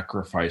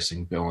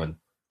sacrificing Bill and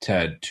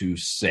Ted to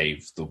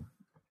save the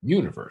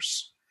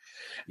universe.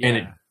 Yeah. And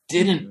it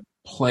didn't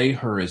play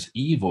her as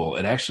evil.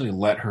 It actually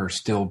let her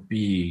still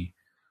be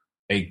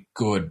a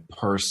good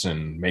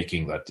person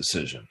making that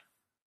decision.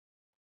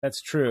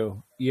 That's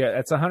true. Yeah,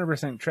 that's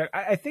 100% true.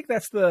 I think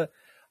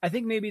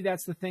maybe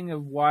that's the thing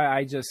of why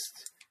I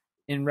just,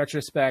 in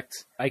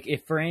retrospect, like,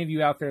 if for any of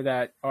you out there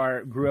that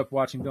grew up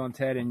watching Bill and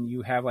Ted and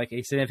you have like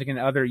a significant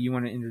other you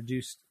want to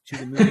introduce to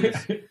the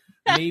movies,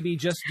 maybe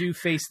just do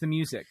Face the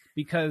Music,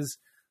 because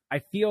I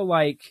feel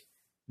like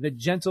the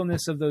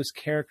gentleness of those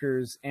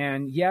characters,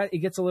 and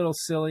it gets a little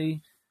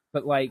silly,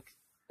 but like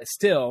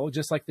still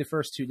just like the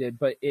first two did,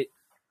 but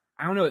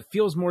I don't know, it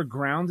feels more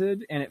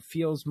grounded, and it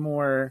feels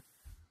more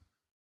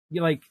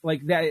like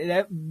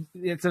that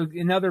it's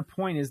another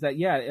point is that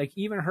like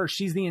even her,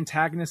 she's the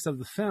antagonist of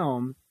the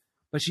film,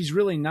 but she's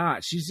really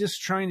not. She's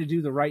just trying to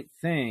do the right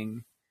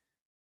thing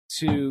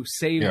to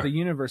save the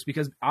universe,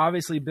 because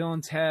obviously Bill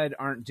and Ted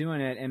aren't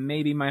doing it, and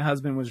maybe my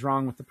husband was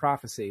wrong with the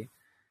prophecy,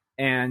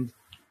 and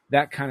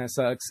that kind of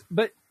sucks.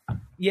 But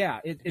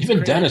it's even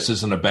crazy. Dennis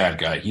isn't a bad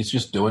guy. He's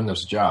just doing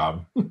his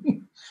job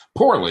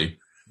poorly.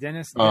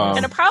 Dennis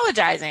and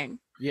apologizing.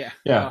 Yeah.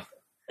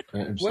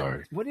 I'm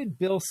sorry. What did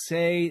Bill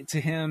say to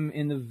him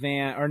in the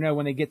van? Or no,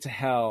 when they get to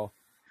hell,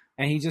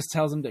 and he just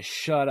tells him to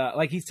shut up.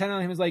 Like, he's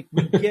telling him, he's like,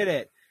 we get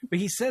it. But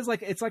he says,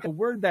 like, it's like a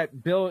word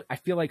that Bill, I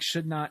feel like,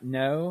 should not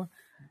know.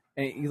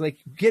 And he's like,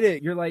 get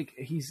it. You're like,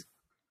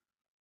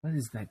 what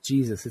is that?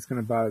 Jesus, it's going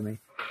to bother me.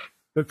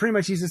 But pretty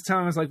much he's just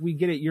telling us, like, we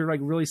get it. You're,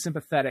 like, really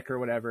sympathetic or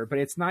whatever. But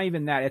it's not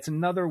even that. It's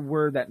another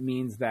word that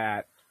means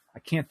that. I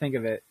can't think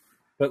of it.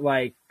 But,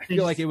 like, I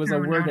feel like it was a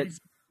word that...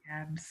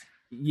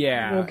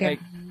 Yeah. Okay.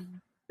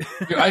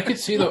 Like, I could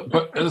see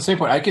but at the same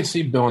point, I could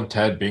see Bill and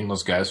Ted being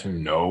those guys who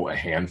know a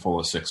handful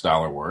of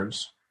 $6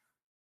 words.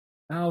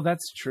 oh,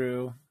 that's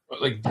true.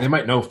 Like, they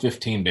might know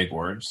 15 big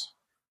words.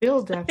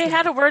 Bill definitely. They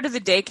had a word of the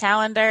day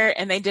calendar,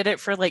 and they did it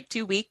for like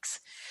 2 weeks,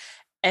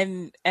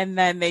 and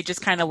then they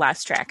just kind of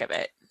lost track of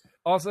it.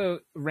 Also,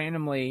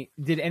 randomly,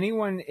 did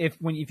anyone, if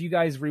you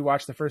guys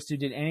rewatched the first two,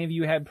 did any of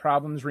you have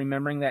problems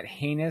remembering that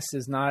heinous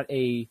is not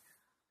a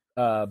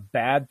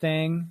bad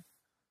thing?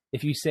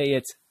 If you say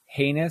it's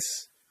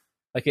heinous,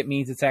 like it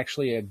means it's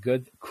actually a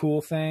good,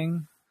 cool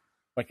thing,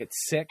 like it's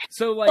sick.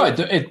 So, like,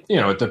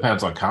 Well, it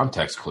depends on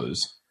context clues.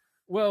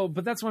 well,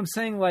 but that's what I'm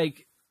saying.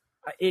 Like,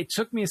 it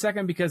took me a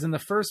second because in the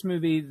first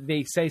movie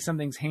they say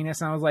something's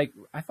heinous, and I was like,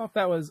 I thought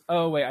that was,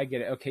 oh wait, I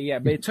get it. Okay, yeah,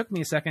 but it took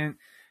me a second.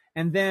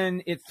 And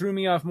then it threw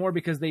me off more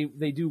because they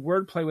do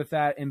wordplay with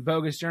that in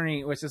Bogus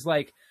Journey, which is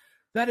like,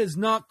 that is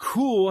not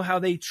cool how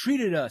they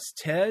treated us,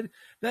 Ted.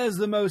 That is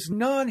the most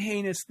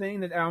non-heinous thing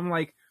that I'm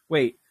like,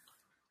 wait,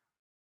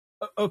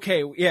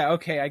 okay, yeah,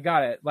 okay, I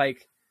got it.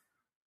 Like,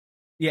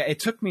 yeah, it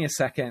took me a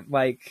second.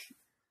 Like,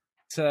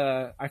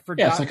 I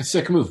forgot. Yeah, it's like a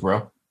sick move,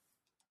 bro.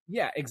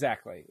 Yeah,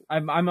 exactly.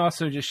 I'm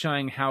also just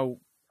showing how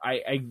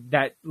I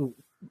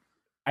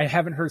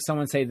haven't heard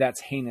someone say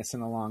that's heinous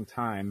in a long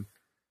time.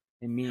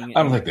 And meaning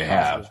I don't think they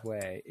have.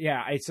 Way.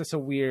 Yeah, it's just a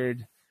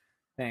weird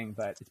thing,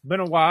 but it's been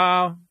a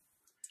while.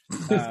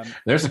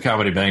 There's a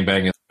comedy bang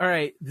bang. All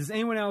right. Does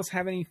anyone else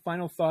have any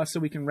final thoughts so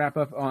we can wrap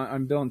up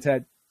on Bill and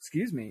Ted?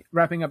 Excuse me.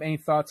 Wrapping up any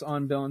thoughts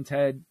on Bill and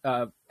Ted,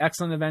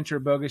 Excellent Adventure,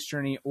 Bogus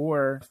Journey,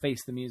 or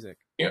Face the Music?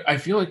 Yeah, I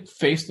feel like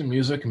Face the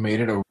Music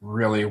made it a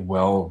really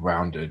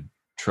well-rounded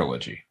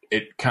trilogy.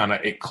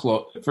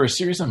 For a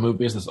series of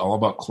movies that's all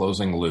about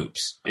closing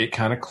loops, it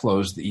kind of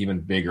closed the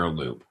even bigger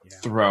loop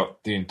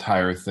throughout the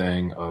entire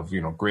thing of,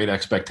 great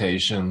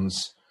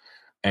expectations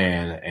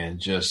and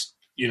just,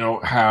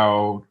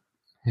 how,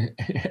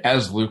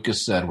 as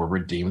Lucas said, we're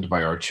redeemed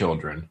by our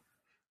children,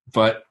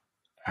 but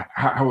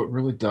how it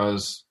really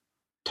does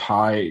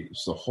tie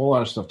a whole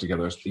lot of stuff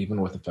together, even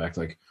with the fact,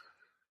 like,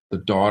 the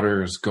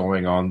daughters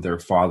going on their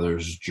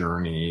father's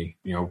journey,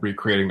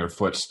 recreating their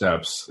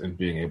footsteps and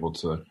being able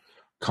to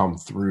come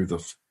through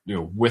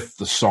with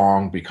the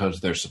song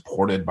because they're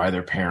supported by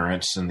their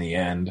parents in the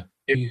end.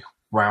 It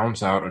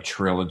rounds out a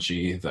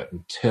trilogy that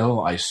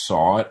until I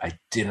saw it, I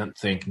didn't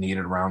think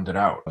needed rounded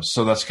out.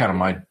 So that's kind of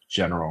my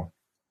general.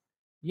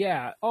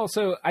 Yeah.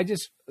 Also,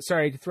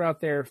 sorry to throw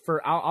out there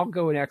I'll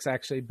go next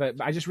actually, but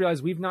I just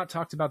realized we've not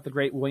talked about the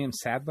great William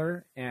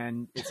Sadler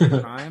and It's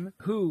Time,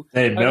 who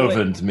They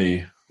Melvined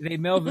me. They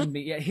Melvined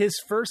me. Yeah, his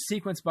first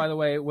sequence, by the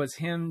way, was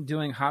him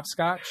doing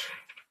hopscotch.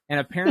 And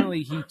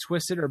apparently he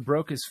twisted or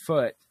broke his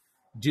foot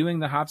doing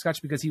the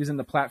hopscotch because he was in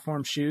the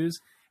platform shoes.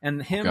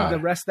 And the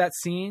rest of that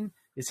scene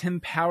is him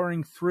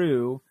powering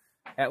through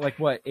at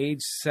age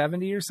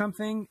 70 or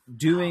something,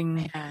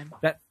 doing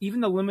that.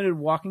 Even the limited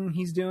walking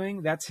he's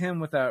doing, that's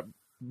him with a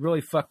really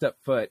fucked up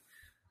foot.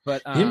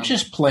 But him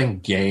just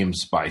playing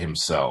games by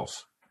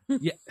himself.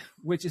 Yeah,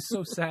 which is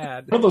so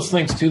sad. One of those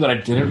things too that I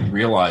didn't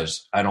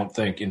realize, I don't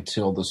think,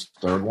 until this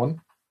third one.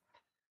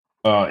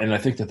 And I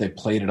think that they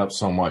played it up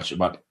so much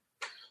about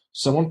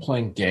someone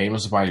playing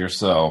games by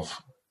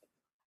yourself.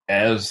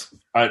 As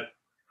I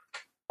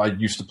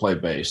used to play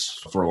bass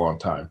for a long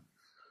time,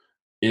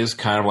 is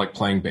kind of like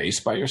playing bass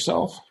by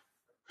yourself.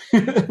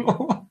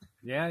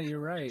 Yeah, you're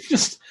right.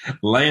 Just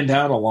laying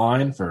down a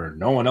line for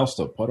no one else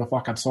to put a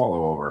fucking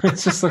solo over.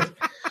 It's just like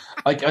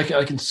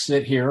I can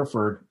sit here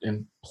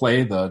and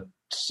play the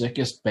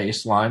sickest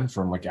bass line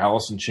from like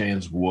Alice in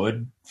Chains'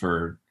 Wood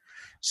for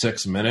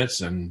 6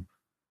 minutes and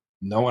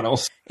no one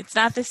else. It's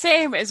not the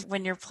same as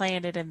when you're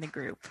playing it in the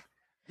group.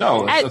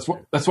 No,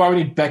 that's why we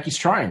need Becky's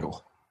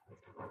Triangle.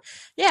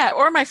 Yeah,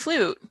 or my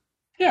flute.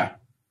 Yeah.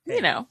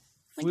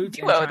 Flute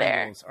duo and there.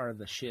 triangles are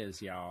the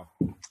shiz, y'all.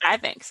 I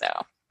think so.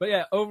 But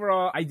yeah,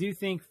 overall, I do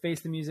think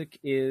Face the Music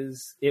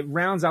it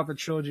rounds out the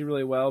trilogy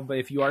really well. But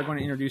if you are going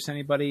to introduce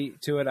anybody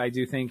to it, I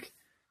do think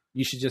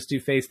you should just do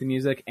Face the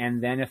Music.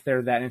 And then if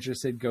they're that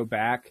interested, go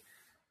back.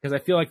 Because I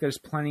feel like there's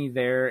plenty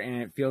there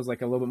and it feels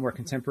like a little bit more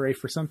contemporary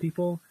for some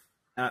people.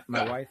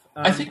 My wife.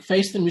 I think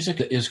Face the Music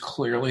is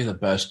clearly the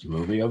best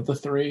movie of the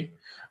three.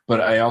 But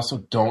I also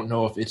don't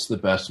know if it's the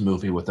best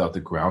movie without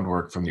the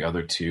groundwork from the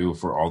other two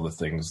for all the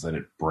things that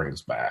it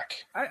brings back.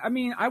 I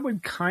mean, I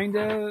would kind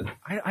of...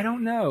 I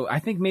don't know. I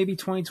think maybe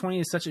 2020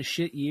 is such a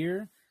shit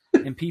year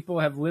and people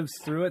have lived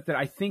through it that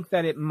I think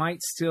that it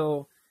might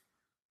still...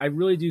 I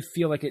really do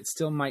feel like it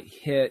still might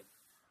hit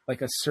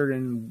like a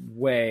certain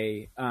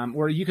way.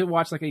 Or you could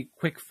watch like a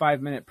quick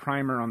 5-minute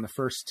primer on the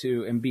first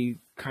two and be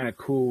kind of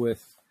cool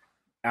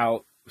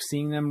without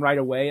seeing them right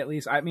away, at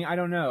least. I mean, I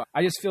don't know.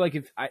 I just feel like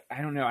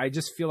I don't know. I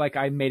just feel like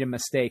I made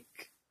a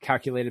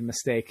calculated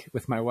mistake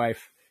with my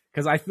wife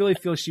because I really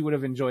feel she would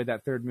have enjoyed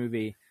that third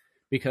movie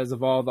because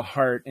of all the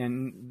heart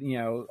and, you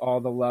know,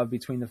 all the love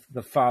between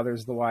the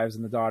fathers, the wives,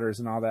 and the daughters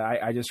and all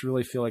that. I just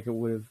really feel like it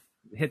would have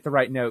hit the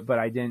right note, but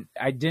I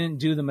didn't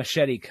do the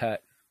machete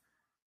cut,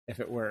 if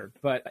it were.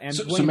 But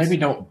so maybe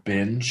don't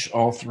binge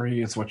all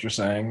three, is what you're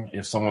saying,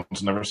 if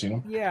someone's never seen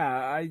them? Yeah,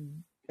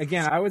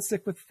 I would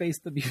stick with Face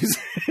the Music.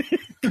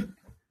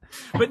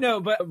 But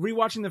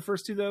rewatching the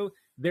first two, though,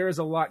 there is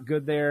a lot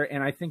good there,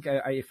 and I think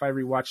if I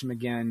rewatch them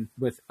again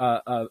with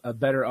a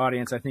better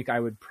audience, I think I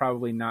would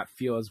probably not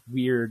feel as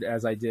weird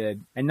as I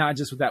did, and not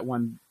just with that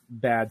one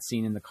bad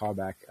scene in the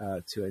callback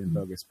to it in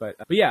Bogus. But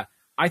yeah,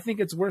 I think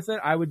it's worth it.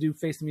 I would do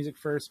Face the Music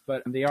first,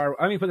 but they are.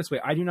 I mean, put it this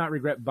way: I do not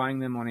regret buying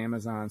them on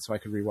Amazon so I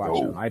could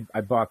rewatch them.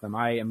 I bought them.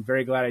 I am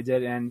very glad I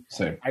did, and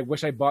Same. I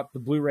wish I bought the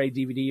Blu-ray,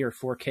 DVD, or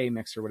 4K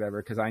mix or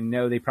whatever, because I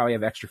know they probably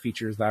have extra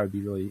features that I would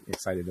be really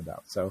excited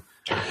about. So.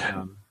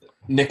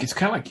 Nick, it's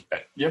kind of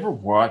like, you ever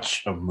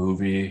watch a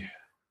movie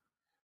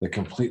that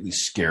completely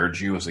scared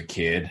you as a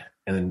kid,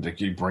 and then like,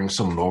 you bring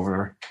someone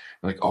over,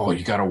 like, oh,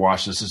 you got to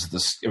watch this. This is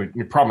this. I mean,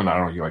 you're probably not, I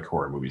don't know if you like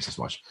horror movies as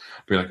much,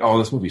 but you're like, oh,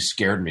 this movie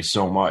scared me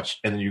so much,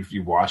 and then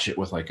you watch it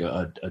with like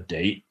a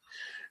date,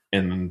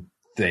 and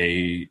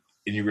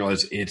you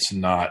realize it's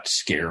not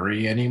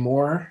scary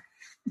anymore,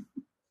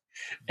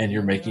 and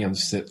you're making them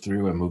sit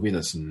through a movie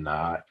that's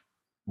not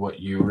what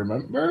you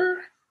remember.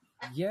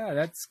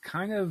 Yeah, it's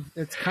kind of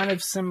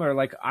similar.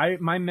 Like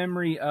my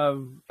memory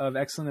of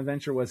Excellent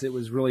Adventure was it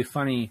was really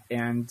funny,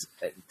 and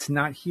to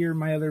not hear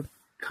my other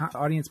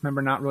audience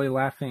member not really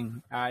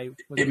laughing,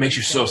 it makes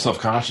you so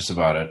self-conscious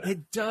about it.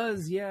 It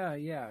does,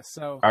 yeah.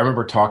 So I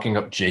remember talking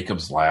up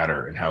Jacob's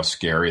Ladder and how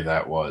scary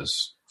that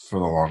was for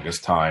the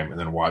longest time, and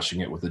then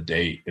watching it with a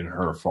date and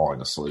her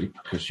falling asleep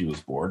because she was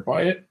bored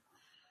by it,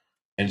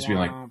 and just being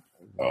like,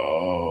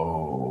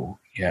 oh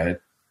yeah.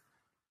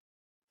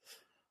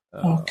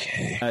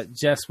 Okay.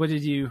 Jess, what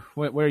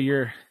are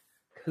your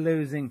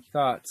closing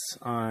thoughts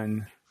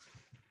on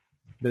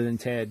Bill and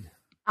Ted?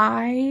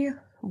 I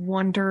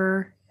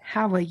wonder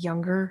how a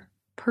younger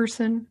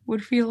person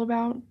would feel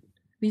about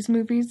these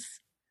movies.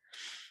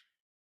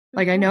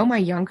 Like, I know my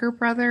younger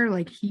brother,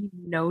 like, he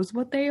knows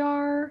what they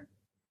are.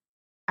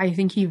 I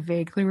think he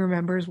vaguely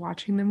remembers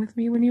watching them with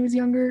me when he was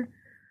younger.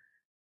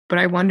 But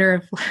I wonder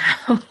if,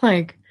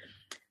 like,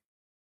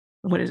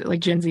 what is it,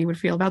 like, Gen Z would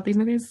feel about these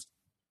movies?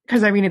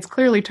 Because, I mean, it's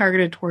clearly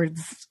targeted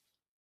towards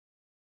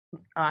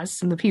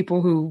us and the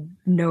people who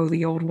know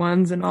the old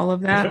ones and all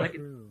of that. Like,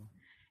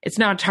 it's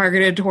not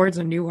targeted towards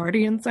a new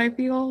audience, I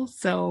feel.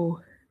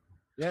 So,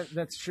 yeah,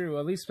 that's true.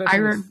 At least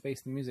especially with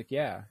Face the Music.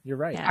 Yeah, you're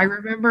right. Yeah. I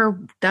remember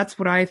that's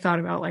what I thought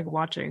about, like,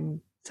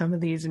 watching some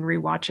of these and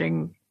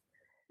rewatching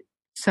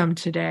some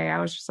today. I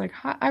was just like,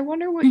 I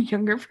wonder what a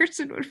younger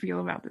person would feel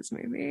about this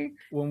movie.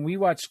 When we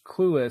watched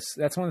Clueless,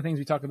 that's one of the things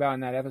we talk about in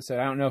that episode.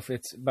 I don't know if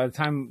it's, by the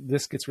time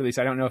this gets released,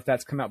 I don't know if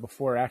that's come out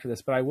before or after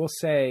this, but I will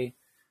say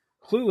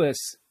Clueless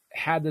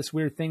had this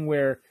weird thing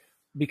where,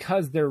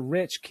 because they're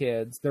rich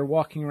kids, they're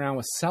walking around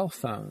with cell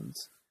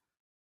phones.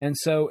 And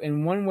so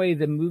in one way,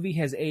 the movie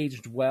has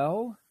aged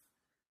well,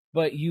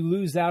 but you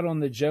lose out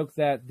on the joke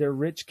that they're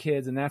rich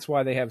kids and that's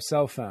why they have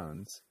cell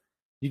phones.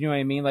 You know what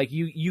I mean? Like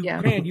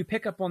granted, you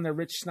pick up on the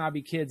rich,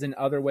 snobby kids in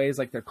other ways,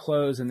 like their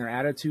clothes and their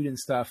attitude and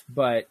stuff.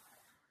 But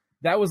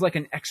that was like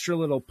an extra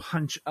little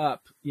punch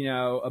up, you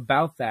know,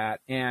 about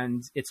that.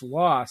 And it's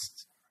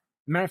lost.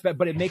 Matter of fact,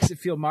 but it makes it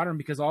feel modern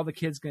because all the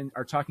kids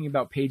are talking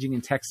about paging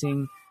and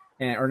texting,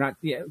 or not,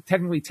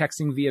 technically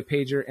texting via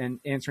pager and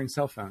answering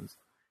cell phones.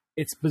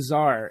 It's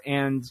bizarre.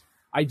 And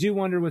I do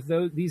wonder with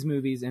these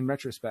movies in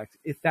retrospect,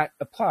 if that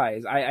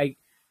applies. I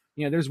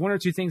there's one or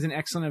two things in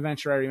Excellent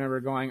Adventure I remember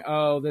going,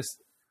 oh, this,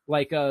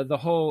 like the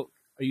whole,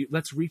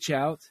 let's reach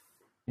out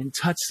and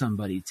touch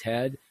somebody,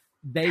 Ted.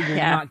 They will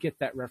not get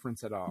that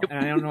reference at all. And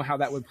I don't know how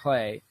that would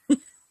play.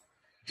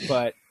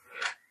 But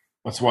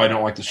that's why I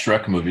don't like the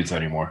Shrek movies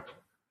anymore.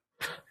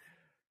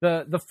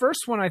 The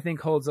first one I think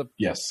holds up.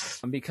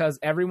 Yes. Because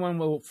everyone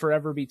will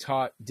forever be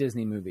taught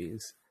Disney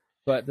movies.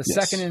 But the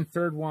second and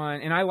third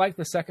one, and I like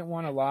the second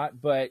one a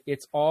lot, but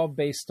it's all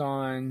based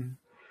on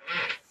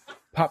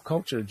pop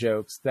culture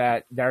jokes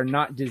that are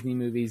not Disney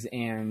movies,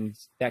 and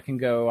that can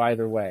go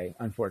either way,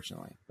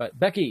 unfortunately. But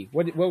Becky,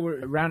 what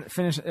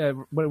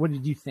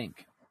did you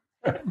think?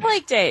 I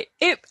liked it.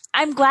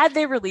 I'm glad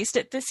they released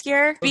it this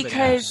year,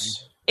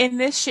 because in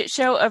this shit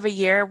show of a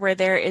year where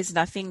there is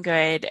nothing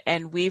good,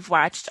 and we've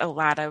watched a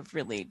lot of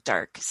really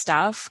dark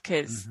stuff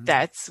because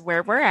that's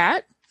where we're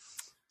at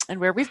and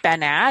where we've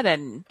been at.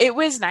 And it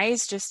was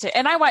nice just to,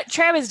 and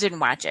Travis didn't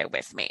watch it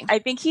with me. I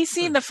think he's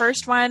seen the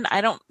first one.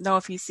 I don't know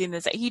if he's seen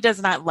this. He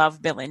does not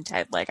love Bill and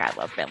Ted like I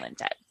love Bill and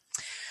Ted.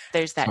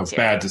 There's that too.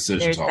 Bad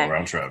decisions all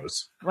around,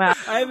 Travis. Well,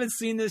 I haven't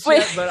seen this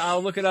yet, but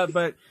I'll look it up.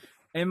 But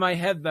in my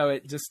head, though,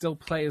 it just still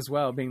plays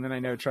well, being that I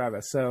know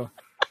Travis. So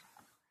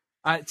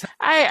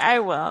I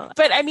will.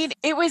 But I mean,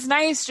 it was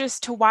nice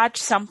just to watch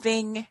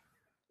something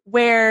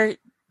where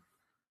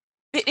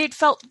it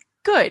felt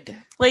good.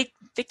 Like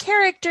the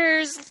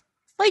characters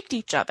liked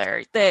each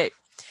other. That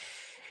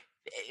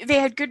they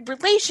had good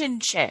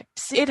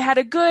relationships. It had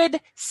a good,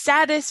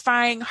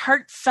 satisfying,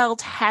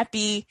 heartfelt,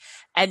 happy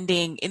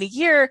ending in a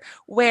year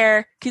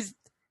where, because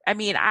I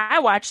mean, I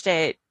watched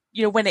it,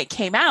 when it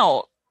came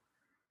out.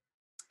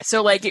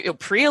 So like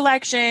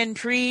pre-election,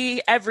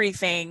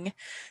 pre-everything,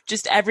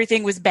 just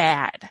everything was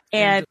bad.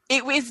 And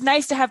it was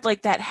nice to have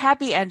like that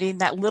happy ending,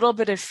 that little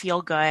bit of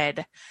feel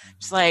good.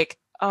 Just like,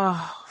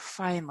 oh,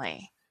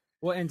 finally.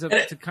 Well, and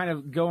to kind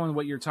of go on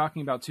what you're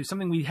talking about too,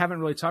 something we haven't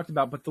really talked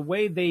about, but the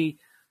way they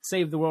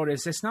save the world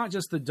is it's not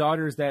just the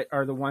daughters that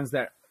are the ones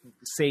that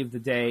save the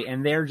day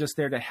and they're just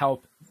there to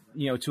help,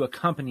 to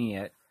accompany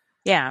it.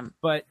 Yeah.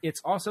 But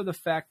it's also the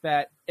fact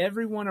that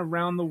everyone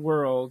around the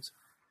world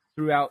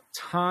throughout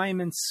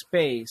time and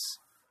space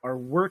are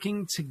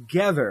working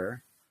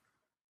together,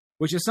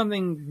 which is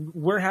something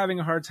we're having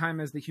a hard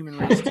time as the human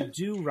race to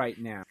do right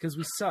now because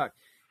we suck.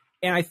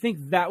 And I think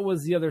that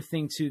was the other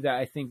thing too that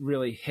I think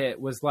really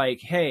hit was like,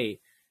 hey,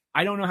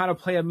 I don't know how to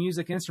play a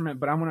music instrument,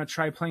 but I'm going to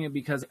try playing it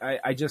because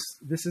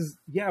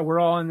we're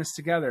all in this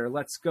together.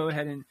 Let's go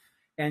ahead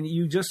and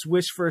you just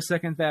wish for a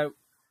second that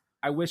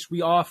I wish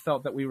we all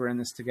felt that we were in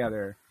this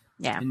together.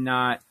 Yeah. And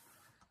not.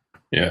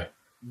 Yeah.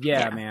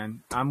 Yeah,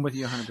 man. I'm with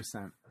you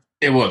 100%.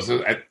 It was.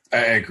 I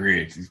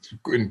agree.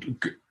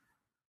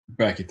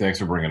 Becky, thanks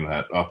for bringing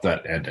that up,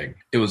 that ending.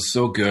 It was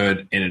so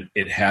good, and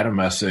it had a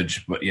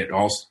message, but yet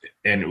also,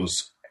 and it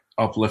was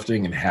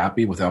uplifting and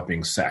happy without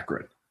being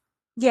saccharine.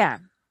 Yeah.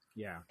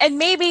 Yeah. And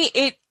maybe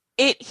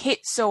it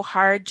hit so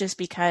hard just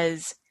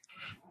because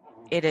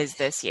it is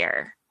this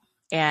year.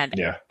 And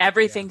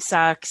everything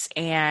sucks.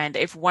 And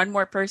if one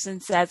more person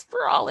says,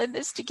 we're all in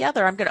this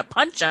together, I'm going to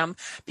punch them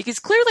because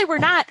clearly we're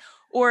not,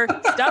 or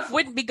stuff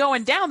wouldn't be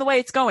going down the way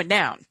it's going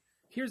down.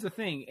 Here's the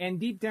thing. And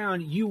deep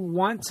down, you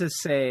want to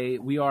say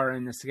we are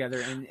in this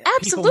together. And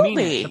absolutely. People mean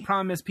it. The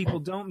problem is people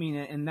don't mean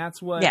it. And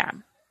that's what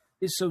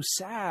is so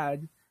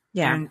sad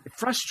and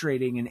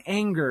frustrating and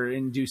anger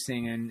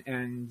inducing.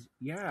 And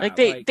like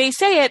they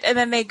say it and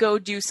then they go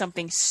do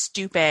something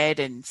stupid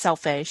and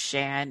selfish.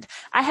 And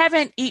I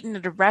haven't eaten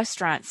at a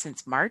restaurant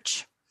since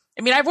March.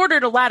 I mean, I've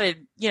ordered a lot of,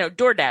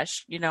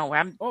 DoorDash,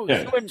 I'm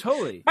doing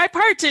totally my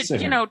part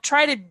to,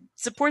 try to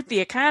support the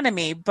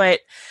economy,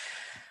 but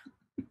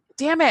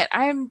damn it,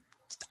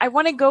 I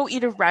want to go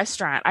eat a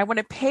restaurant. I want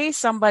to pay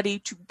somebody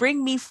to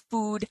bring me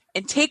food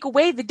and take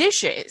away the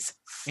dishes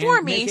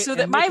for me so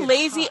that my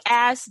lazy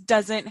ass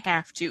doesn't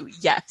have to.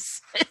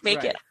 Yes.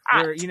 Make it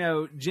hot.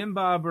 Where, Jim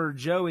Bob or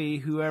Joey,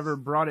 whoever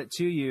brought it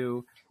to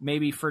you,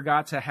 maybe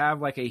forgot to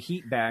have like a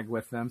heat bag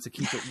with them to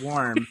keep it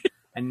warm.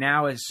 And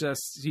now it's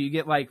just, you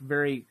get like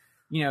very,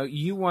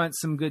 you want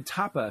some good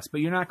tapas,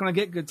 but you're not going to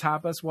get good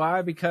tapas.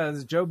 Why?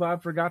 Because Joe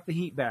Bob forgot the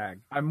heat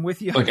bag. I'm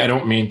with you. Like, I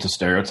don't mean to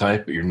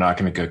stereotype, but you're not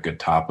going to get good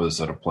tapas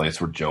at a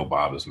place where Joe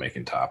Bob is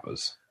making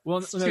tapas.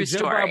 Well, no,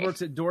 Joe Bob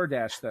works at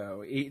DoorDash,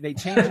 though. They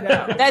change it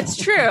out. That's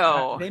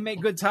true. They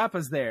make good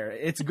tapas there.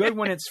 It's good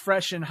when it's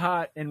fresh and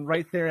hot and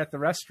right there at the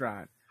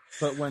restaurant.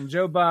 But when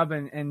Joe Bob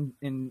and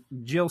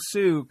Jill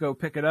Sue go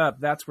pick it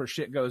up, that's where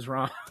shit goes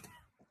wrong.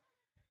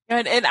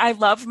 And I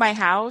love my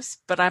house,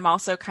 but I'm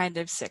also kind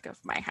of sick of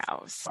my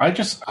house. I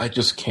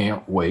just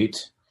can't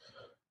wait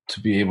to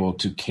be able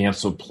to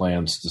cancel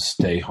plans to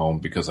stay home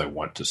because I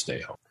want to stay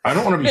home. I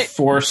don't want to be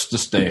forced to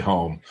stay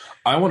home.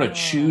 I want to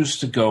choose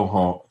to go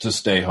home, to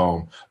stay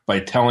home by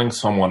telling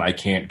someone I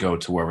can't go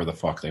to wherever the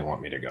fuck they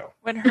want me to go.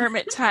 When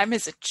hermit time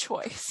is a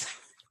choice.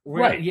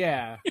 Right.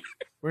 Yeah.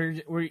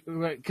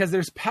 Because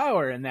there's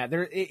power in that.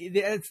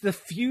 It's the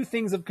few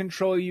things of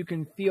control you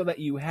can feel that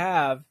you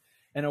have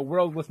in a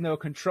world with no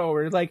control.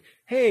 Where it's like,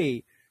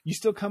 hey, you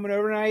still coming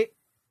overnight?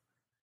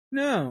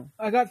 No,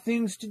 I got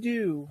things to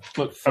do.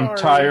 Look, sorry. I'm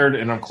tired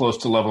and I'm close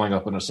to leveling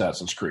up in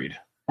Assassin's Creed.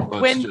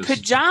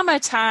 Pajama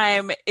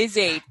time is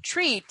a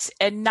treat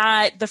and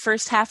not the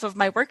first half of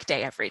my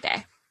workday every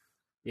day.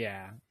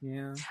 Yeah.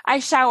 I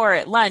shower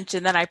at lunch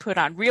and then I put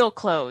on real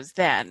clothes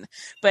then.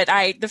 But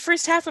the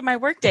first half of my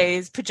workday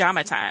is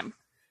pajama time.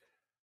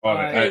 Well,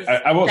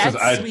 I will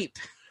say sweep.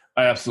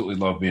 I absolutely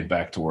love being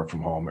back to work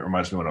from home. It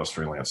reminds me when I was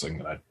freelancing,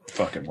 and I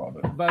fucking love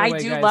it. I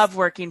do love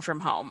working from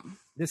home.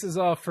 This is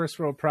all first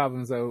world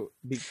problems, though.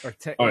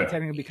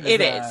 Technically, because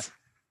it is.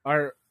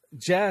 Our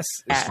Jess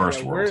is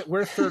first world.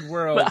 We're third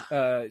world.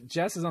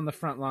 Jess is on the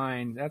front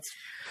line. That's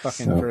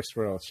fucking first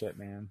world shit,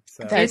 man.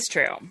 So. That's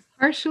true.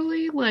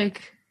 Partially,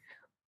 like,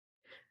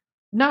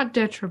 not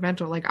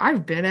detrimental. Like,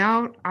 I've been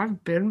out,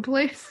 I've been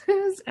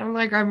places, and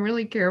like I'm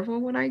really careful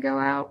when I go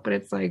out, but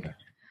it's like.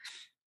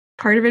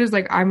 Part of it is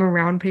like I'm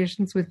around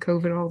patients with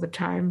COVID all the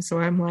time, so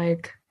I'm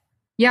like,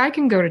 yeah, I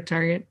can go to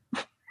Target.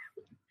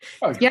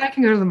 Yeah, I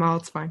can go to the mall.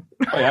 It's fine.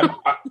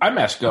 I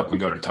mask up and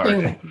go to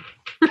Target.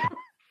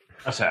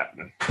 That's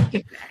happening.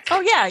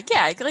 Oh yeah.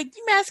 Like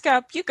you mask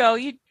up, you go,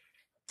 you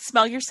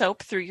smell your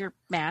soap through your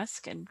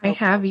mask, and I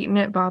have eaten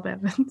at Bob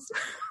Evans.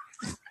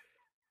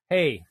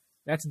 Hey,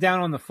 that's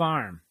down on the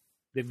farm.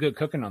 They have good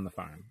cooking on the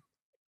farm.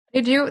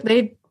 They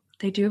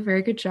do a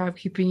very good job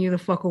keeping you the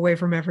fuck away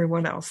from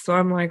everyone else. So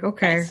I'm like,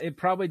 okay. It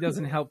probably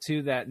doesn't help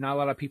too that not a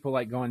lot of people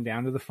like going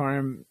down to the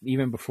farm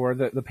even before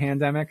the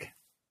pandemic.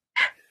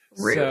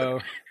 Rude. So,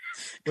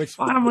 which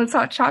Bottomless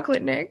hot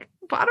chocolate, Nick.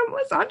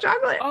 Bottomless hot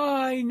chocolate. Oh,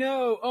 I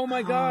know. Oh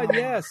my God,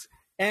 yes.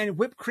 And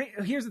whipped cream.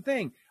 Here's the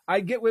thing: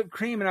 I'd get whipped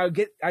cream, and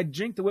I'd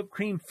drink the whipped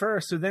cream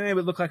first, so then it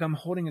would look like I'm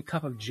holding a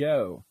cup of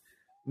Joe,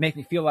 make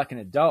me feel like an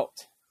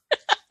adult.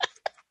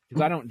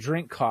 Because I don't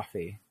drink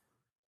coffee.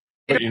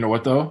 But you know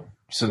what though?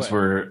 Since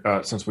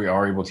we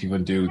are able to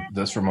even do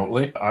this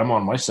remotely, I'm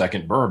on my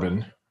second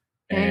bourbon,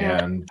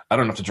 and I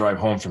don't have to drive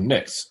home from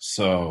Nick's.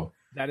 So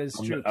that is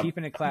true.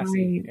 Keeping it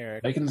classy,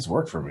 Eric. Making this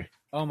work for me.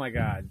 Oh my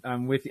God,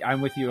 I'm with you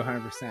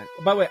 100%.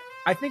 By the way,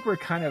 I think we're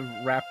kind of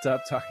wrapped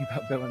up talking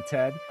about Bill and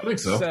Ted. I think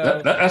so.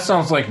 That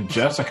sounds like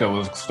Jessica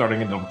was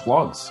starting into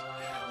plugs.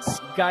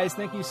 Guys,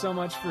 thank you so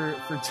much for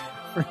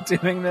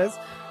doing this.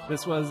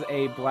 This was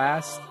a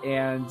blast,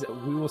 and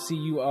we will see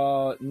you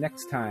all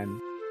next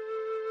time.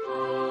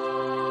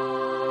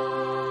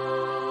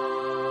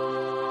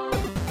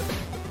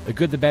 The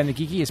Good, the Bad, and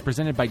the Geeky is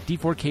presented by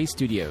D4K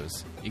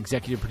Studios.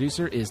 Executive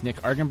producer is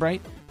Nick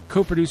Argenbright.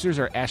 Co-producers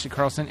are Ashley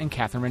Carlson and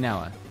Catherine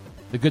Ranella.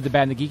 The Good, the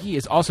Bad, and the Geeky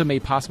is also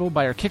made possible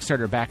by our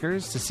Kickstarter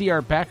backers. To see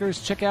our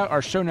backers, check out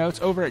our show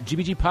notes over at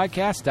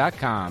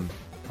gbgpodcast.com.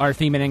 Our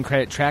theme and end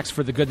credit tracks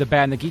for The Good, the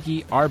Bad, and the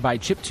Geeky are by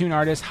chiptune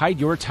artist Hide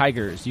Your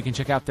Tigers. You can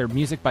check out their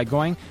music by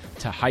going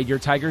to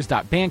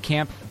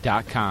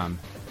hideyourtigers.bandcamp.com.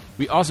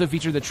 We also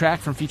feature the track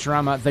from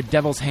Futurama, The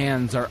Devil's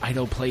Hands Are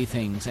Idle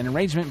Playthings, an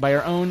arrangement by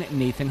our own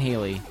Nathan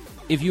Haley.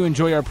 If you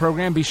enjoy our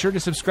program, be sure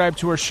to subscribe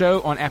to our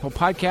show on Apple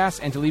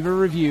Podcasts and to leave a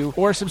review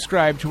or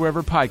subscribe to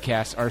wherever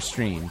podcasts are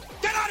streamed.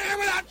 Get out of here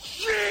without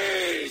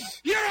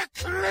cheese! You're a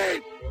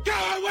creep! Go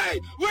away!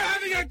 We're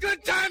having a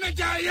good time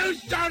until you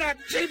start up,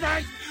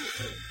 cheapers!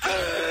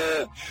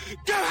 Go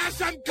have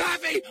some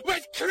coffee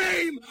with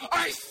cream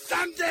or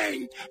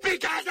something!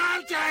 Because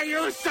I'll tell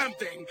you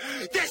something!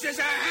 This is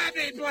a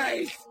happy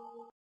place!